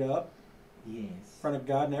 Just straight up? Yes. In front of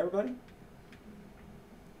God and everybody? In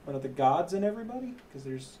front of the gods and everybody? Because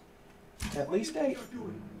there's at least 8.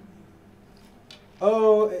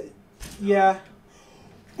 Oh, yeah.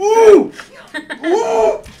 Ooh!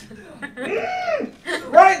 Ooh!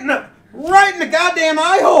 Right in the goddamn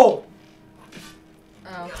eye hole!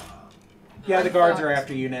 Oh. Yeah, the I'm guards fucked. are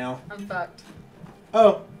after you now. I'm fucked.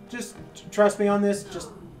 Oh, just trust me on this. Just.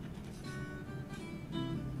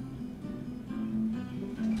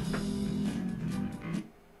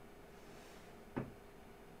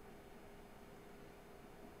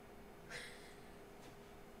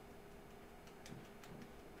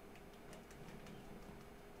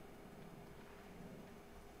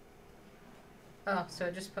 Oh, so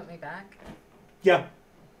it just put me back? Yeah.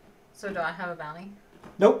 So do I have a bounty?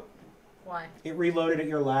 Nope. Why? It reloaded at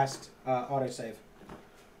your last autosave.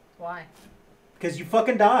 Why? Because you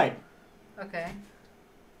fucking died. Okay.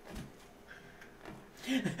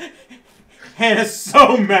 Hannah's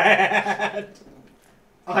so mad.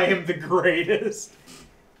 I am the greatest.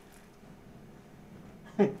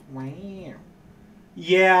 Wow.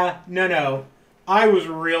 Yeah, no. I was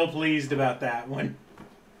real pleased about that one.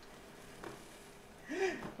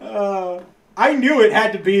 I knew it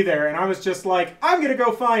had to be there, and I was just like, I'm gonna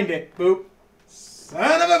go find it. Boop.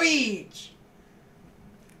 Son of a beach.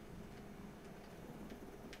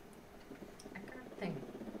 I got a thing.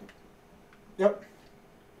 Yep.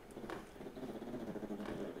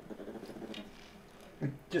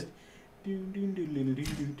 Just.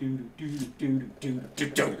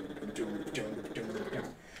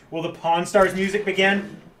 Will the Pawn Stars music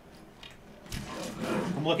begin?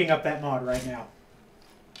 I'm looking up that mod right now.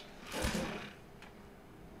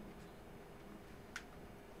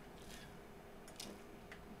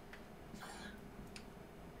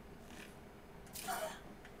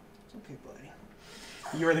 It's okay, buddy.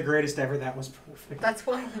 You are the greatest ever. That was perfect. That's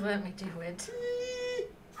why you let me do it.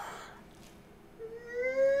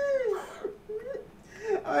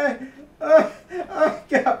 I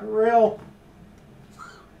got real.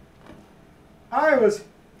 I was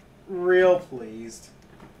real pleased.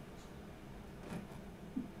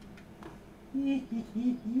 The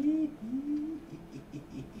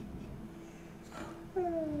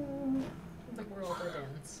world it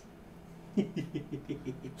ends.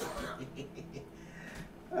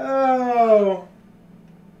 Oh.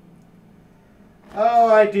 Oh,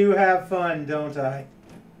 I do have fun, don't I?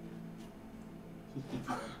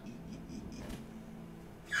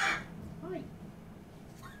 Hi.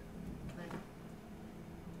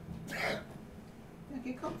 Yeah,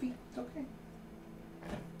 get comfy. It's okay.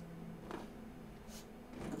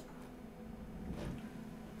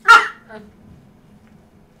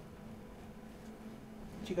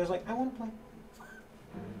 She goes like, I want to play.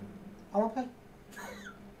 I want to play.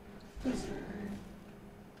 Please.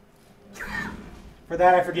 For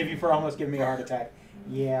that, I forgive you for almost giving me a heart attack.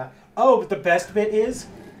 Yeah. Oh, but the best bit is,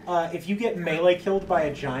 if you get melee killed by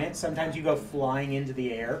a giant, sometimes you go flying into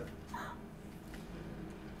the air.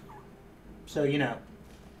 So, you know.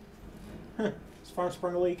 Huh. This farm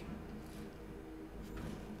sprung a leak.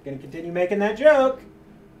 Gonna continue making that joke.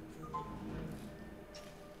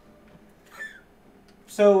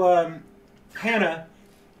 So, Hannah,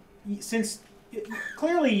 since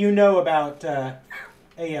clearly you know about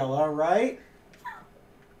Ayala, right?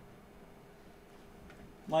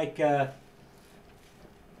 Like,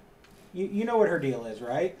 you know what her deal is,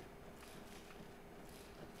 right?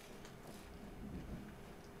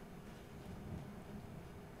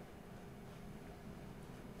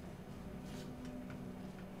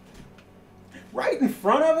 Right in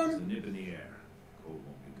front of There's a him? nip in the air. Cold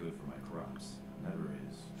won't be good for my crops. Never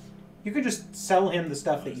is. You could just sell him the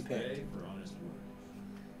stuff that you Honest picked. pay for honest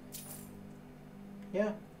work.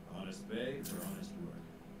 Yeah. Honest pay for honest work.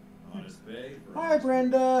 Honest pay for Hi, honest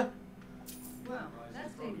Brenda. Well,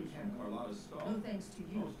 that's taken care of. Carlotta's stall. No thanks to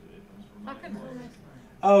you. Most of it comes from my Okay. Until farm. next time.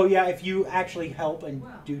 Oh, yeah, if you actually help and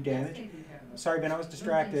Well, do that's damage. taken care of. Sorry, Ben, I was No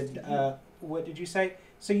distracted. thanks to you. What did you say?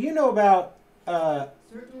 So you know about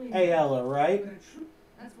Certainly not. Ayala, right? But a troop-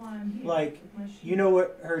 That's why I'm here. Like, with my you know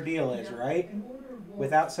what her deal is, right? An order of war.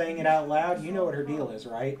 Without saying it out loud, you know what her deal is,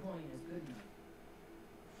 right? Coin is good enough.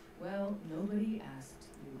 Well, nobody asked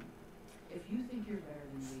you. If you think you're better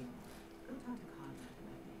than we are, go talk to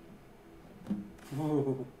Conrad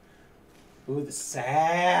about me. Ooh, the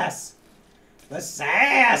sass! The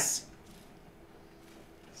sass!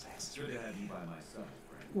 It's good to have you by my side,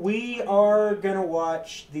 friend. We are gonna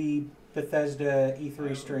watch the Bethesda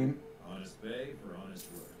E3 stream. Honest pay for honest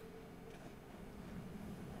work.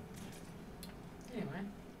 Anyway.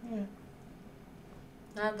 Yeah.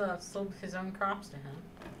 I've sold his own crops to him.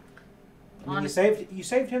 I mean, Honest, you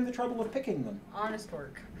saved him the trouble of picking them. honest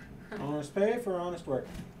work. Honest pay for honest work.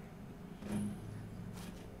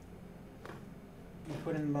 You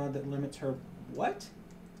put in mod that limits her what?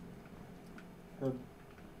 Her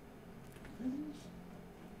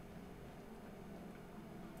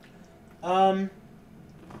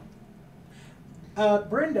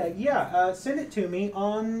Brenda, yeah, send it to me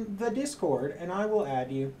on the Discord and I will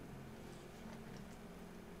add you.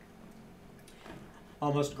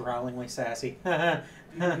 Almost growlingly sassy.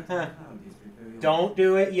 Don't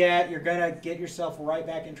do it yet. You're gonna get yourself right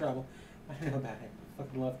back in trouble. I know about it. I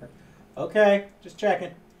fucking love her. Okay, just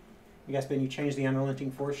checking. You guys been you changed the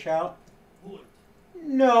unrelenting force shout?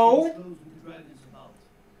 No.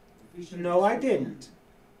 No, I didn't.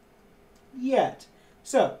 Yet.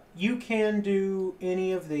 So, you can do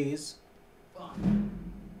any of these.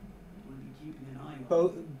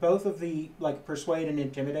 Both of the, like, persuade and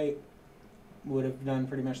intimidate would have done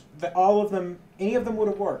pretty much. All of them, any of them would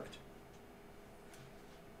have worked.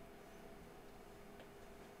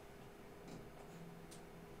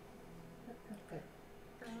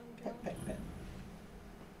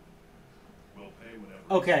 We'll pay whatever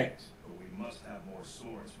Okay. it takes, but we must have more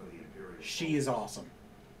swords for the Imperial. She is awesome.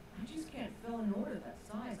 I just can't fill an order that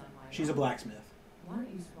size on my She's a own. blacksmith. Why don't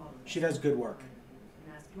you swallow She that does good work.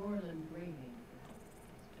 and ask your little gray name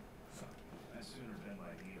for help. I'd sooner bend my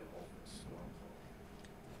knee to Ulfric Stormfall.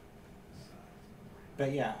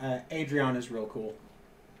 But yeah, Adrian is real cool.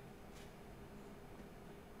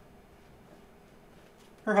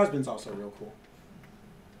 Her husband's also real cool.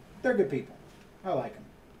 They're good people. I like them.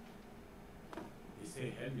 They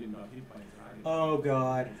say Hedwig got hit by a dragon. Oh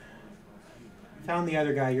god. Found the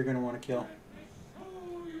other guy you're going to want to kill.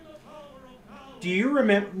 Do you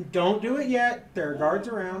remember? Don't do it yet. There are guards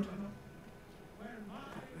around.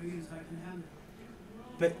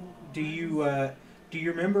 But do you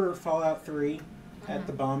remember Fallout 3 at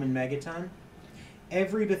the bomb in Megaton?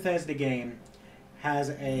 Every Bethesda game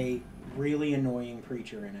has a really annoying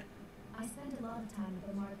preacher in it. I spend a lot of time at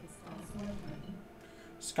the market stalls.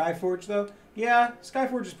 Skyforge though? Yeah,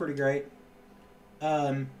 Skyforge is pretty great.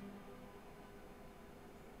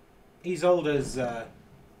 Isolde's,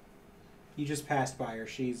 you just passed by her.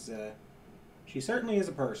 She certainly is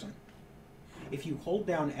a person. If you hold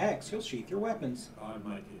down X, you'll sheath your weapons. God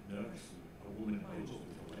might get nervous. A woman edges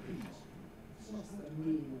with weapons.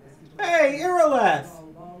 Hey, Irileth!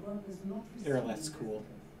 Irileth's cool.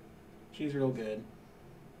 She's real good.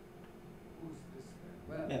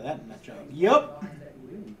 Yeah, that nut job. Yup!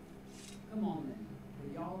 Come on then.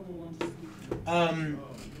 The Jarl will want to speak to you.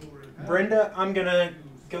 Brenda, I'm gonna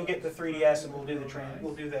go get the 3DS and we'll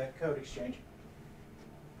do the code exchange.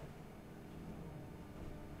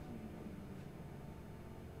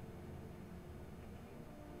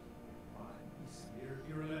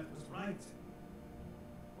 Irileth was right.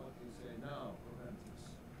 What do you say now,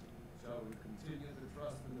 Proventus? Shall we continue to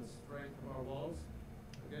trust in the strength of our walls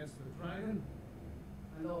against the dragon?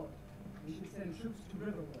 My lord, we should send troops to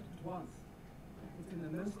Riverwood at once. It's in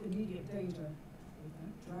the most immediate danger. If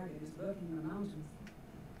that dragon is lurking in the mountains.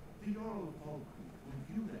 The Jarl of Falkreath will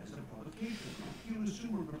view that as a provocation. He will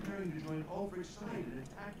assume we're preparing to join Ulfric's side and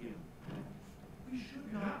attack him. We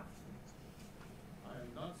should not. I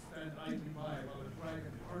will not stand idly by while the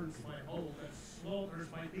dragon burns my hold and slaughters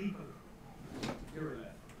my people.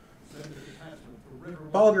 Irileth, send a detachment to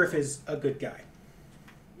Riverwood. Balgriff is a good guy.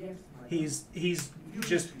 Yes, my He's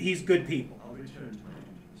good people. I'll return to my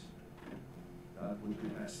duties. That will be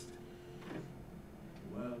best.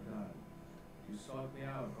 Well done. You sought me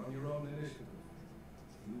out on your own initiative.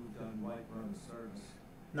 You've done Whiterun service.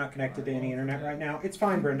 Not connected to any internet right now. It's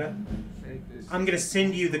fine, Brenda. Take this. I'm gonna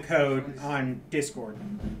send you the code on Discord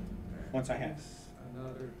once I have it.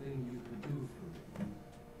 Another thing you could do for me.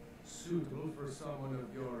 Suitable for someone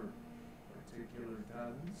of your particular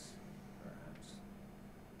talents, perhaps.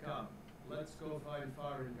 Come, let's go find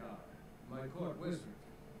Farengar, my court wizard.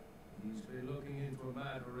 He's been looking into a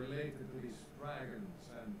matter related to these dragons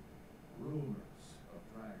and rumors of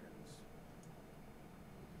dragons.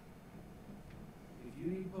 If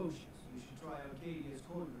you need potions, you should try Arcadia's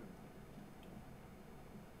cold room.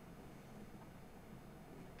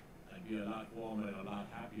 I'd be a lot warmer and a lot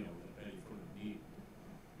happier with a belly full of meat.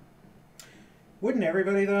 Wouldn't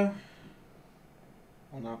everybody though?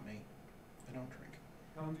 Well, not me. I don't drink.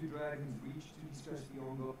 Can't do dragons reach to distress the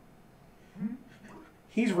Ongo?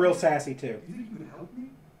 He's real sassy too. You think you could help me?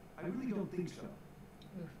 I really don't think so.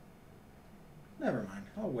 Never mind.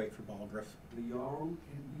 I'll wait for Balgriff. The Jarl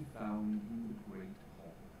can be found in the Great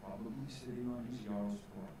Hall, probably sitting on his Jarl's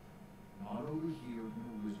throne. Not over here in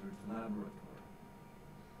the wizard's laboratory.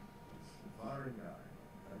 Foreign guy.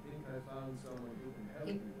 I think I found someone who can help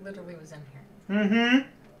He you. literally was in here. Mm-hmm.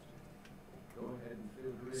 Go ahead and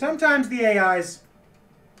feel free. Sometimes the AI's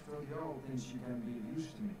So the Jarl thinks you can be of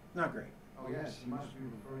use to me. not great. Oh yes, you must be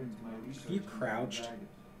referring to my research. You into crouched. dragons.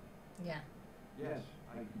 Yeah. Yes,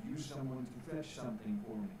 I could use someone to fetch something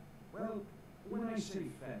for me. Well, when I say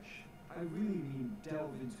fetch, I really mean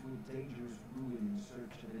delve into a dangerous ruin in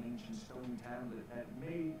search of an ancient stone tablet that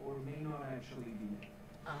may or may not actually be there.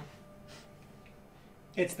 Oh.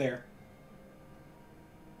 It's there.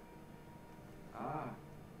 Ah,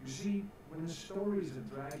 you see, when the stories of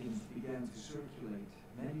dragons began to circulate,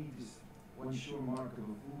 many one sure mark of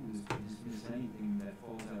a fool is to dismiss anything that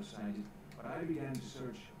falls outside it. But I began to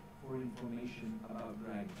search for information about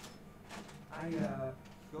dragons. I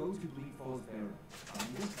go to Bleak Falls Barrow,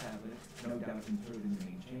 find this tablet, no doubt interred in the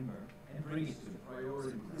main chamber, and bring it to the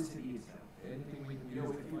Priority. simplicity itself. Anything we can You know,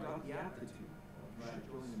 use if to you fight. got the aptitude, try to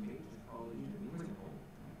join the Mage's College in Winterhold,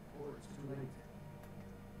 or it's too late.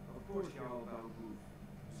 Of course, Jarl Valgoof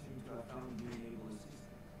seems to have found me an able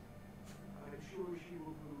assistant. I'm sure she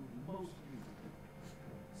will prove most useful.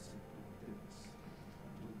 Simple goodness.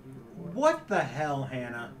 Will be rewarded. What the hell,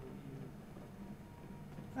 Hannah?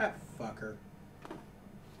 That fucker.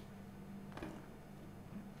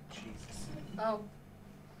 Jesus. Oh.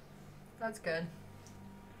 That's good.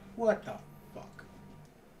 What the fuck?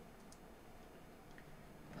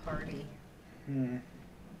 Party. Hmm.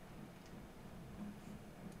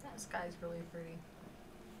 That sky's really pretty.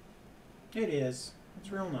 It is.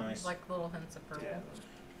 It's real nice. Like little hints of purple.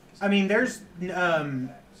 I mean, there's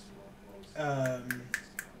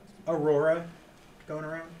aurora going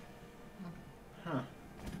around. Huh.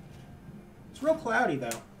 It's real cloudy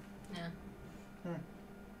though. Yeah.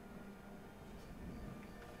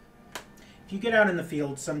 If you get out in the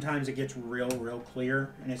field, sometimes it gets real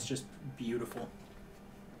clear, and it's just beautiful.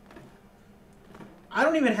 I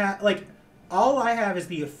don't even have, like, all I have is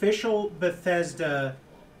the official Bethesda,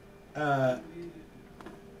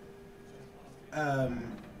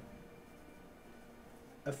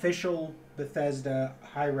 official Bethesda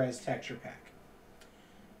high-res texture pack.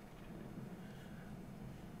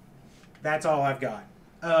 That's all I've got.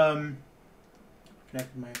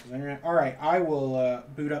 Connected to my uncle's internet. All right, I will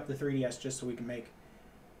boot up the 3DS just so we can make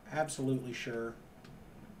absolutely sure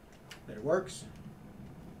that it works.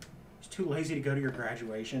 He's too lazy to go to your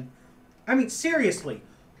graduation. I mean, seriously,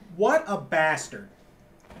 what a bastard.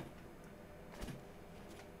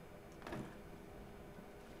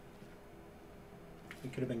 We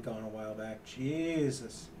could have been gone a while back.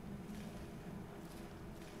 Jesus.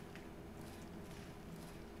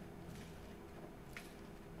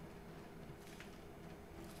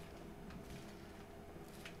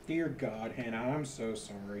 Dear God, Hannah, I'm so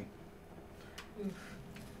sorry. Oof.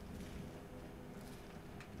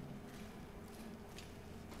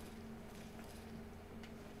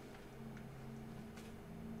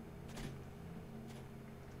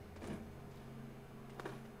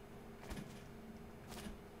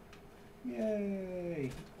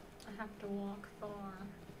 Yay. I have to walk far.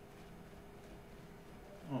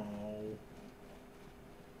 Oh.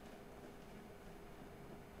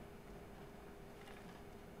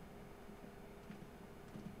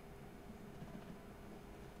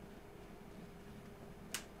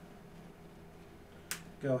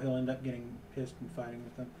 Go, he'll end up getting pissed and fighting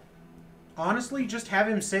with them. Honestly, just have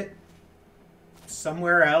him sit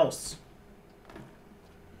somewhere else.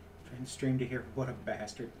 Trying to stream to hear what a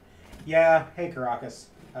bastard. Yeah, hey Caracas.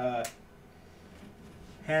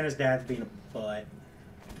 Hannah's dad's being a butt.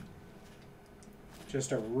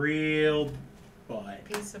 Just a real butt.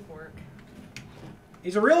 Piece of work.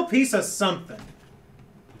 He's a real piece of something.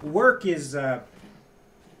 Work is not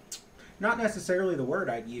necessarily the word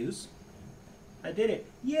I'd use. I did it.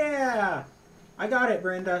 Yeah! I got it,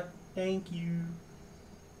 Brenda. Thank you.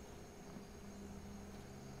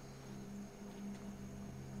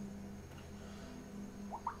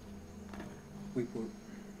 Weep whoop.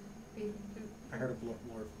 Beep, boop. I heard a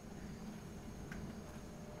blurp.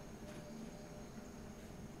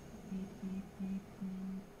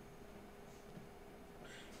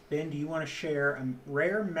 Ben, do you want to share a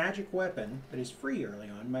rare magic weapon that is free early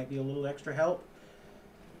on? Might be a little extra help.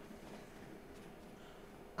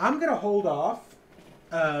 I'm going to hold off.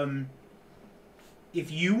 If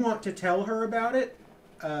you want to tell her about it,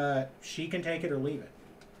 she can take it or leave it.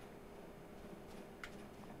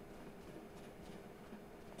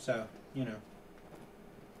 So, you know.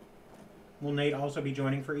 Will Nate also be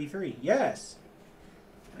joining for E3? Yes!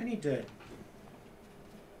 I need to...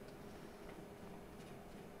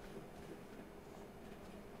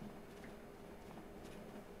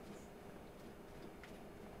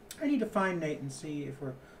 I need to find Nate and see if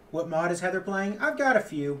we're... What mod is Heather playing? I've got a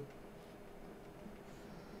few.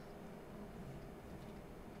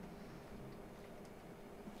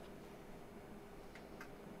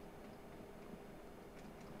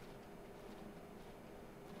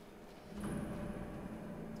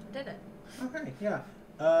 Did it? Okay, yeah.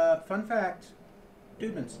 Fun fact.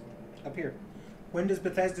 Dudemans, up here. When does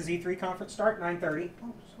Bethesda's E3 conference start? 9:30.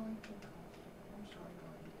 Oh, sorry. I'm sorry,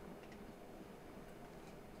 Garden.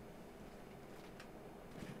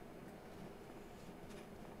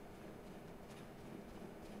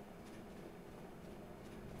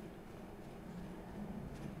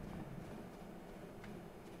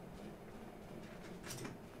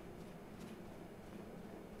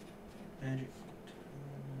 Magic.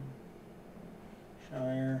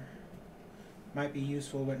 Shire. Might be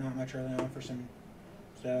useful, but not much early on for some.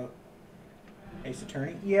 So, Ace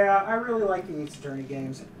Attorney. Yeah, I really like the Ace Attorney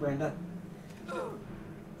games, Brenda.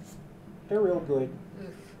 They're real good.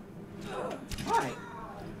 Hi.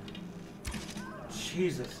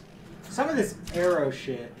 Jesus. Some of this arrow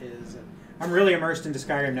shit is... I'm really immersed into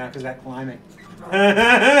Skyrim now because of that climbing.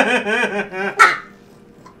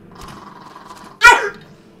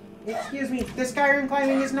 Excuse me, the Skyrim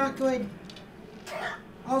climbing is not good.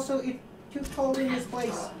 Also, it's too cold in this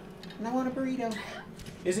place. And I want a burrito.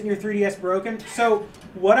 Isn't your 3DS broken? So,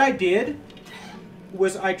 what I did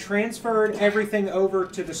was I transferred everything over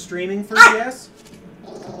to the streaming 3DS.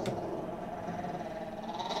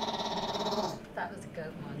 That was a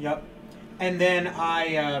good one. Yep. And then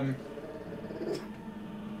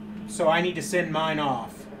so I need to send mine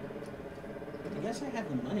off. I guess I have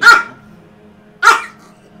the money now.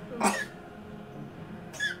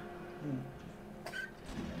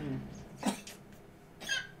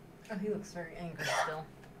 Oh, he looks very angry still.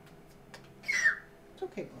 It's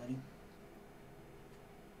okay, buddy.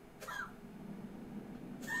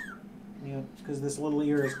 Yeah, it's because this little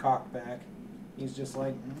ear is cocked back. He's just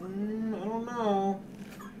like, I don't know.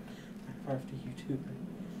 I have to YouTube it.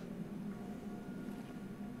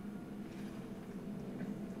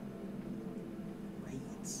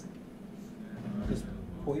 Raids. Does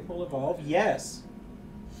Poipole evolve? Yes.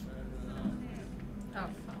 Oh,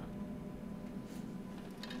 fun.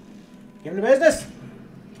 Give him the business!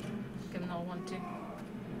 Give him all 1, 2. Does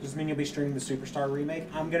this mean you'll be streaming the Superstar remake?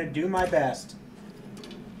 I'm going to do my best.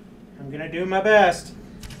 I'm going to do my best.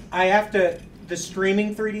 I have to... The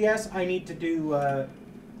streaming 3DS, I need to do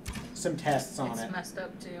some tests on it. It's messed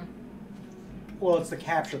up, too. Well, it's the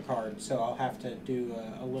capture card, so I'll have to do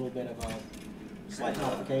a little bit of a slight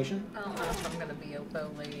modification. I don't know if I'm going to be a bow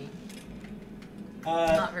lady.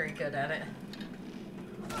 I'm not very good at it.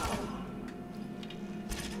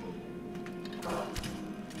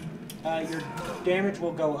 Your damage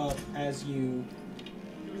will go up as you...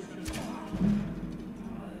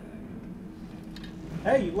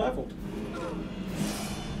 Hey, you leveled.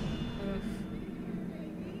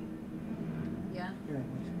 Yeah. Here,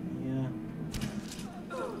 yeah.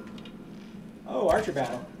 Oh, Archer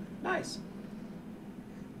Battle. Nice.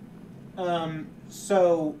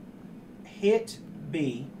 So, hit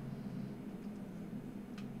B.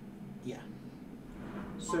 Yeah.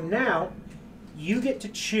 So now, you get to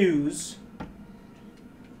choose...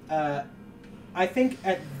 I think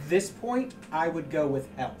at this point, I would go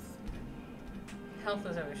with health. Health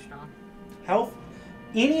is always strong. Health,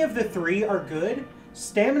 any of the three are good.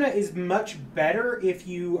 Stamina is much better if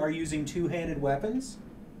you are using two-handed weapons.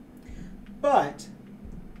 But,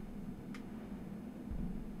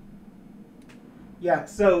 yeah,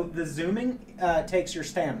 so the zooming takes your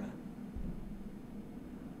stamina.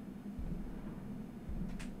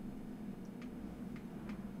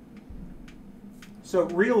 So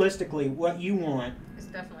realistically, what you want... It's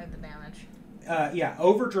definitely the damage. Yeah,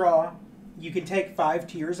 overdraw. You can take 5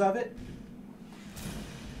 tiers of it.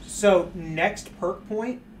 So next perk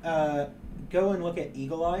point, go and look at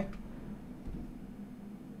Eagle Eye.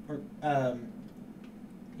 Or,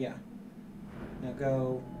 yeah. Now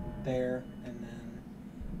go there and then...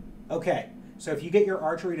 Okay, so if you get your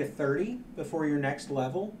archery to 30 before your next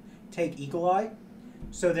level, take Eagle Eye.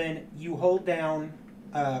 So then you hold down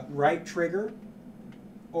right trigger,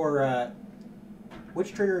 or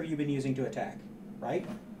which trigger have you been using to attack? Right?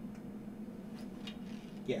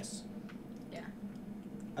 Yes. Yeah.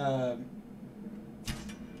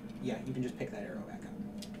 Yeah, you can just pick that arrow back up.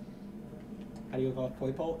 How do you evolve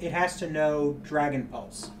Poipole? It has to know Dragon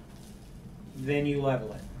Pulse. Then you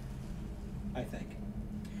level it, I think.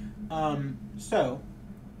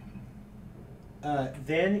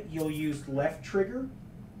 Then you'll use left trigger,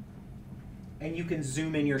 and you can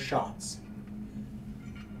zoom in your shots.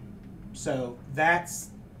 So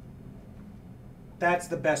that's That's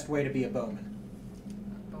the best way to be a bowman.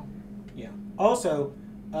 Oh. Yeah. Also,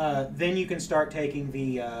 then you can start taking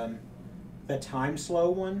the time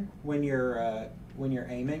slow one when you're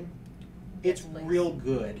aiming. It's Yes, please. real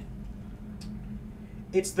good.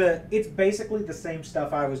 It's basically the same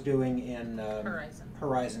stuff I was doing in Horizon.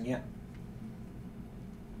 Horizon, yeah.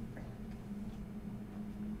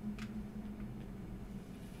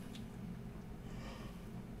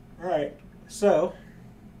 All right, so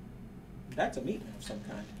that's a meeting of some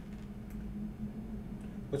kind.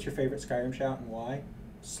 What's your favorite Skyrim shout and why?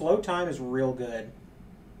 Slow time is real good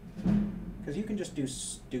because you can just do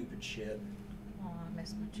stupid shit. Oh, I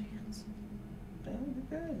missed my chance. No,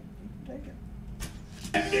 you're good. You can take it.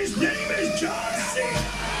 And his name is John C.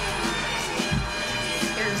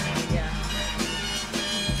 Scares me, yeah.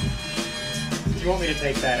 Do you want me to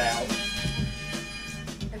take that out?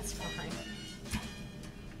 It's fine.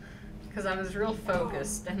 Because I was real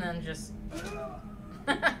focused and then just.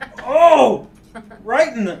 Oh!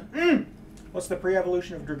 Right in the. What's the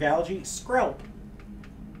pre-evolution of Dragalgy? Skrelp.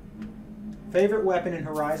 Favorite weapon in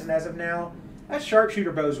Horizon as of now? That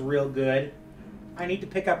sharpshooter bow's real good. I need to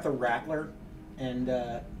pick up the Rattler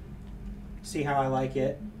and see how I like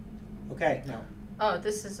it. Okay, no. Oh,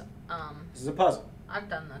 this is This is a puzzle. I've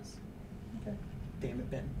done this. Okay. Damn it,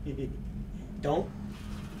 Ben. Don't.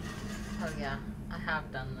 Oh yeah, I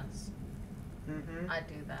have done this. Mm-hmm. I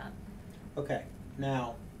do that. Okay,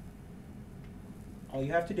 now, all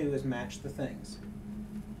you have to do is match the things.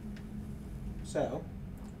 So,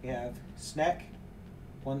 you have Sneck,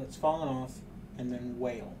 one that's fallen off, and then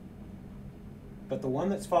Whale. But the one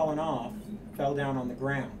that's fallen off fell down on the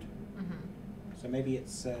ground. Mm-hmm. So maybe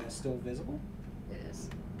it's still visible? It is.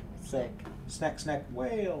 So, Sneck, Sneck,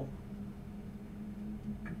 Whale.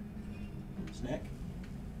 Sneck.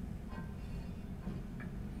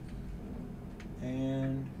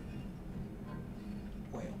 And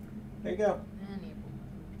Whale. There you go.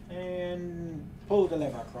 And pull the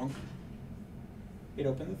lever, Kronk. It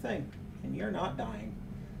opened the thing. And you're not dying.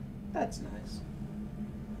 That's nice.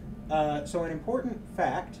 So an important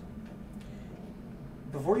fact.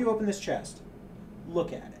 Before you open this chest,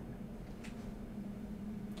 look at it.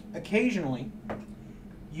 Occasionally,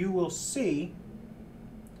 you will see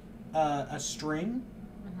a string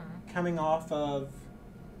coming off of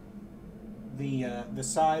the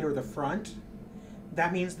side or the front.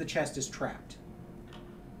 That means the chest is trapped.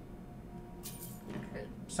 Good.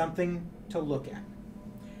 Something to look at.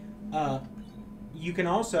 You can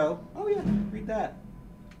also, oh yeah, read that.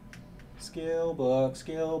 Skill book,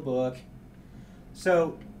 skill book.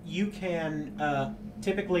 So you can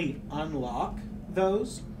typically unlock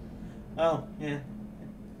those. Oh, yeah.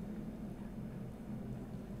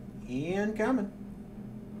 Incoming.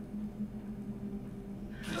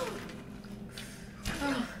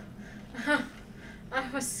 I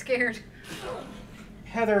was scared.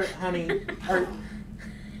 Heather, honey,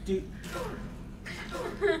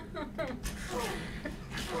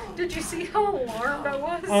 Did you see how alarmed I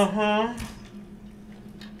was? Uh-huh.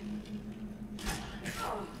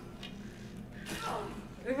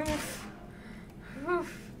 Oof.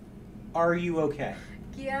 Oof. Are you okay?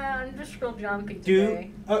 Yeah, I'm just real jumpy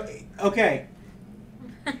today. Okay.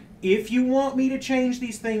 If you want me to change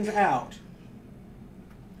these things out,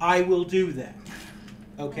 I will do that.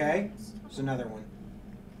 Okay? There's another one.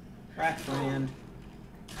 Rat brand.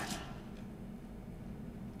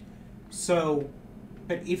 So,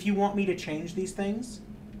 but if you want me to change these things,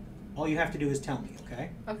 all you have to do is tell me,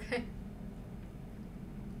 okay? Okay.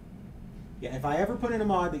 Yeah, if I ever put in a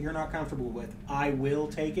mod that you're not comfortable with, I will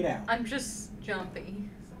take it out. I'm just jumpy.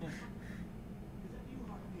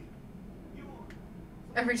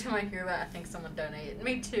 Every time I hear that, I think someone donated.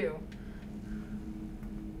 Me too.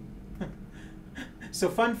 So,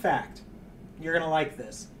 fun fact. You're going to like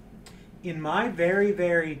this. In my very,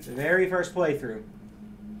 very, very first playthrough,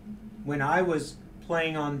 when I was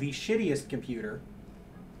playing on the shittiest computer,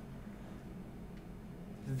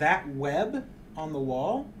 that web on the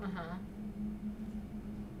wall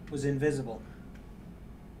was invisible.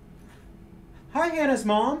 Hi, Hannah's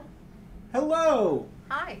mom. Hello.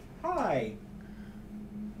 Hi. Hi.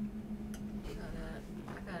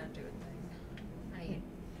 I gotta do a thing. I need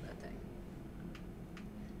a thing.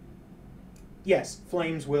 Yes,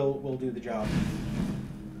 flames will do the job.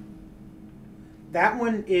 That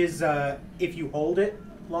one is, if you hold it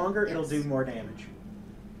longer, it'll do more damage.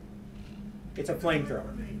 It's a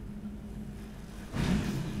flamethrower.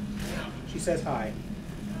 She says hi.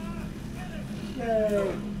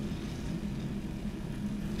 Yay!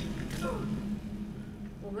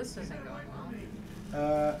 Well, this isn't going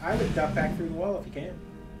well. I would duck back through the wall if you can.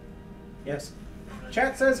 Yes.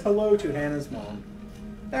 Chat says hello to Hannah's mom.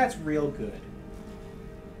 That's real good.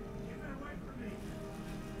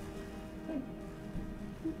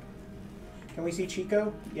 Can we see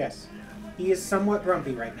Chico? Yes. He is somewhat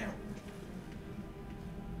grumpy right now.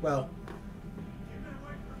 Well.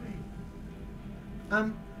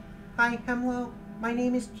 Hi, hello. My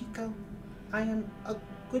name is Chico. I am a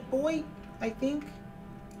good boy, I think.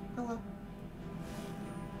 Hello.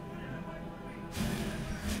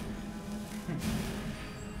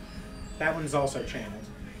 That one's also channeled.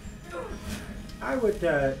 I would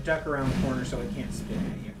duck around the corner so it can't spit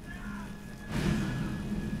at you.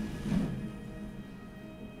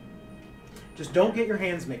 Just don't get your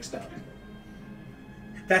hands mixed up.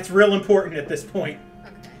 That's real important at this point.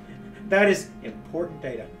 Okay. That is important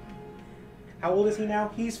data. How old is he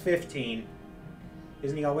now? He's 15.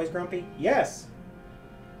 Isn't he always grumpy? Yes.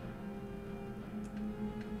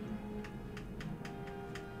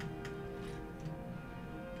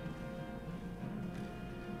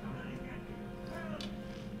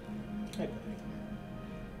 Hey, buddy.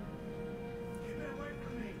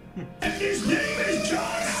 And his name is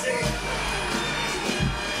John C.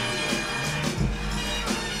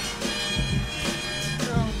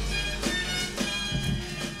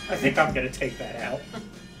 I think I'm going to take that out.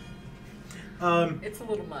 It's a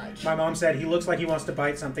little much. My mom said he looks like he wants to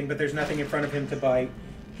bite something, but there's nothing in front of him to bite.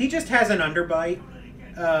 He just has an underbite,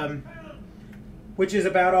 which is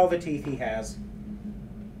about all the teeth he has.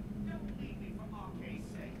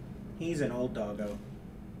 He's an old doggo.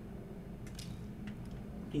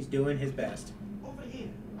 He's doing his best. Over here.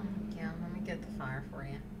 Yeah, let me get the fire for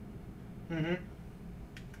you. Mm-hmm.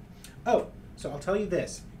 Oh, so I'll tell you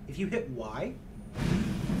this. If you hit Y...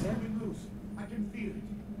 Something loose. I can feel it.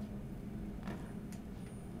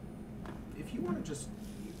 If you want to just...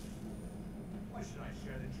 Why should I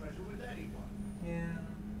share the treasure with anyone? Yeah.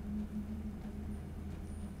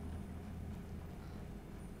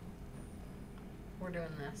 We're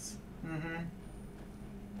doing this. Mm-hmm.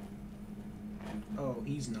 Oh,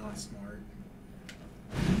 he's not smart.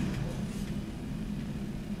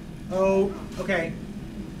 Oh, okay.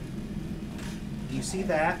 You see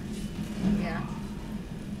that? Yeah.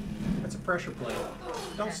 That's a pressure plate.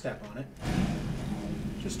 Don't Okay. step on it.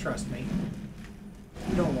 Just trust me.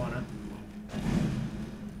 You don't wanna.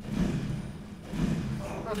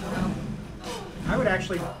 Oh no. I would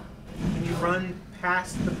actually... Can you run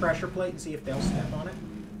past the pressure plate and see if they'll step on it?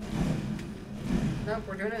 Nope,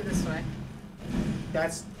 we're doing it this way.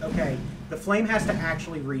 That's... Okay. The flame has to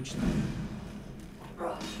actually reach them.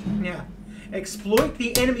 Yeah. Exploit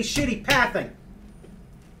the enemy's shitty pathing!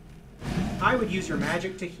 I would use your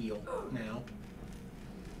magic to heal now.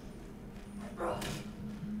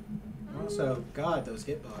 Also, God, those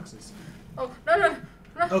hitboxes. Oh, no.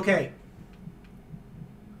 Okay.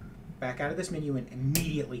 Back out of this menu and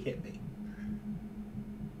immediately hit me.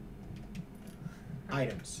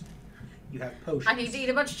 Items. You have potions. I need to eat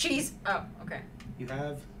a bunch of cheese. Oh, okay. You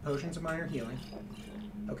have potions of minor healing.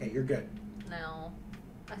 Okay, you're good. Now,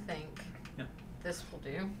 I think Yeah. this will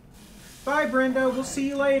do. Bye, Brenda. We'll see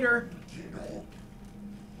you later.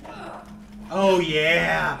 Oh,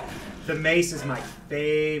 yeah. The mace is my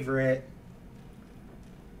favorite.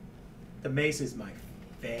 The mace is my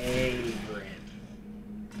favorite.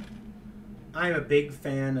 I'm a big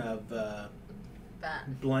fan of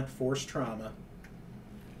That. blunt force trauma.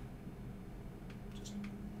 Just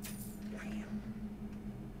wham.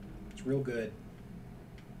 It's real good.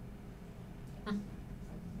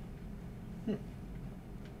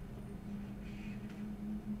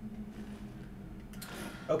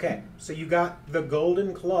 Okay, so you got the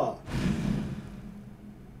golden claw.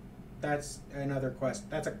 That's another quest.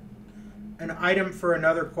 That's an item for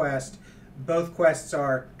another quest. Both quests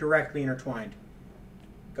are directly intertwined.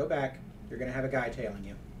 Go back. You're going to have a guy tailing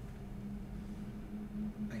you.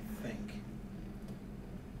 I think.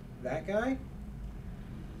 That guy?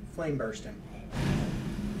 Flame burst him.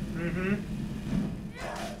 Mm-hmm.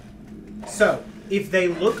 So, if they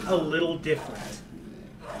look a little different,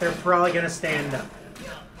 they're probably going to stand up.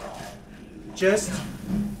 Just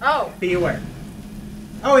be aware.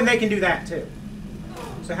 Oh, and they can do that too.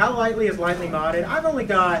 So how lightly is lightly modded? I've only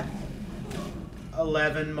got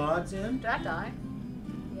 11 mods in. Did I die?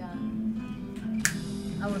 Yeah.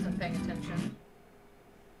 I wasn't paying attention.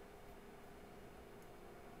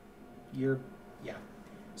 Yeah.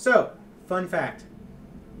 So, fun fact.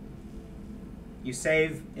 You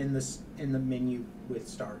save in the menu with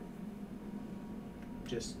start.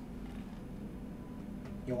 Just,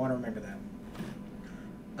 you'll want to remember that.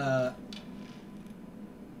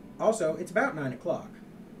 Also, it's about 9 o'clock.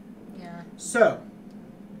 Yeah. So,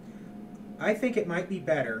 I think it might be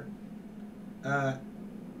better.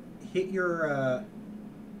 Hit your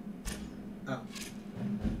Oh.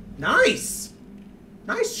 Nice!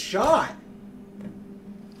 Nice shot!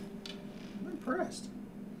 I'm impressed.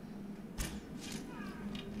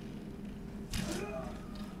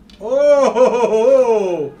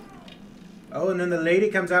 Oh! Oh, and then the lady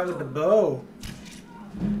comes out with the bow.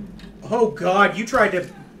 Oh, God, you tried to...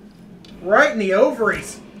 Right in the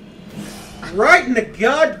ovaries. Right in the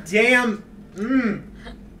goddamn...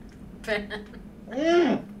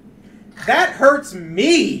 That hurts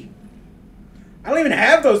me. I don't even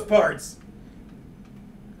have those parts.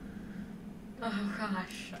 Oh,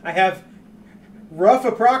 gosh. I have rough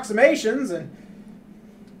approximations, and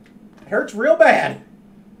it hurts real bad.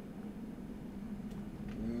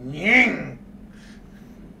 Nying.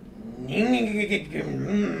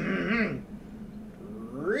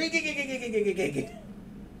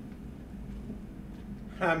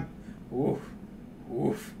 Oof,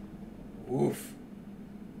 oof, oof.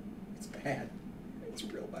 It's bad. It's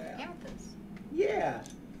real bad. Amethyst. Yeah.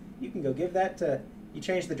 You can go give that to... You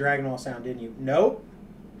changed the Dragon Ball sound, didn't you? Nope.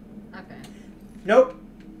 Okay. Nope.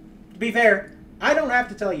 To be fair, I don't have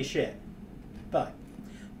to tell you shit. But.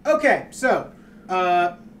 Okay, so.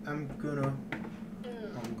 I'm gonna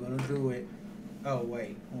do it. Oh,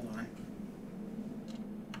 wait. Hold on.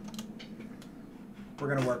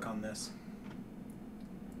 We're gonna work on this.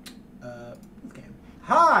 Okay.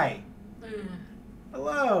 Hi!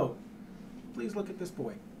 Hello! Please look at this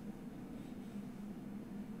boy.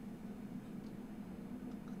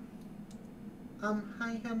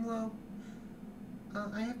 Hi, Hemlo.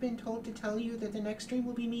 I have been told to tell you that the next stream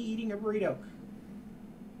will be me eating a burrito.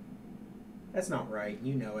 That's not right.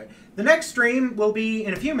 You know it. The next stream will be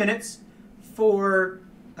in a few minutes for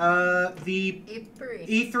the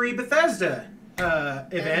E3 Bethesda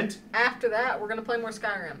event. And after that, we're going to play more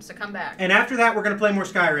Skyrim, so come back. And after that, we're going to play more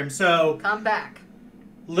Skyrim, so... Come back.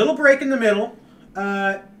 Little break in the middle.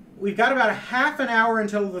 We've got about a half an hour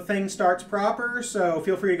until the thing starts proper, so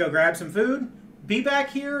feel free to go grab some food. Be back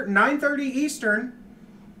here 9:30 Eastern,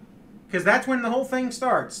 because that's when the whole thing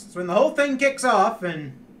starts. It's when the whole thing kicks off,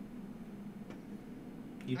 and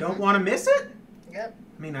you don't want to miss it? Yep.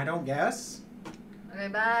 I mean, I don't guess. Okay,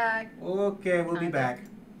 bye. Okay, we'll be back.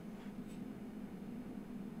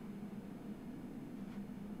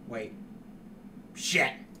 Wait.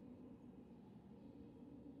 Shit.